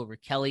Rocco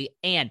Raquelli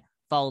and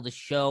follow the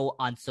show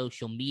on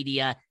social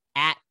media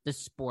at The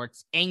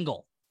Sports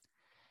Angle.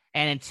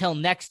 And until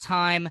next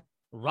time,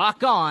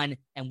 rock on,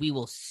 and we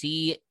will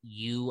see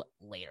you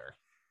later.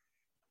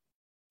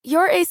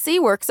 Your AC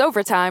works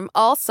overtime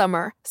all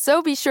summer,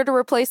 so be sure to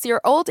replace your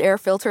old air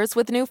filters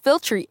with new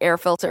Filtry air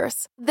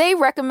filters. They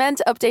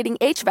recommend updating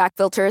HVAC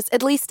filters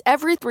at least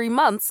every 3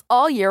 months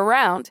all year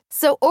round.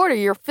 So order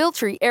your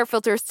Filtry air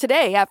filters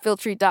today at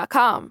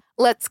Filtry.com.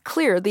 Let's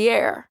clear the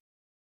air.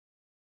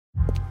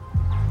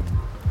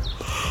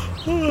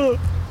 The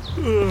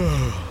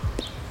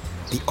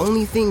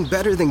only thing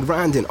better than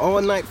grinding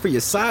all night for your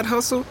side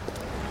hustle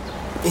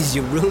is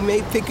your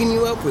roommate picking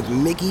you up with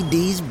Mickey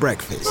D's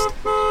breakfast.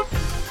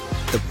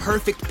 The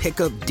perfect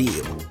pickup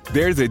deal.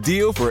 There's a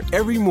deal for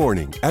every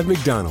morning at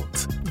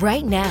McDonald's.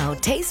 Right now,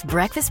 taste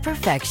breakfast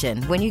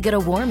perfection when you get a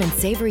warm and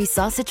savory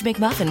sausage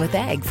McMuffin with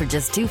egg for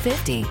just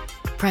 $2.50.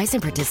 Price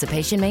and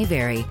participation may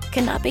vary.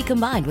 Cannot be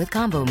combined with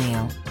combo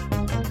meal.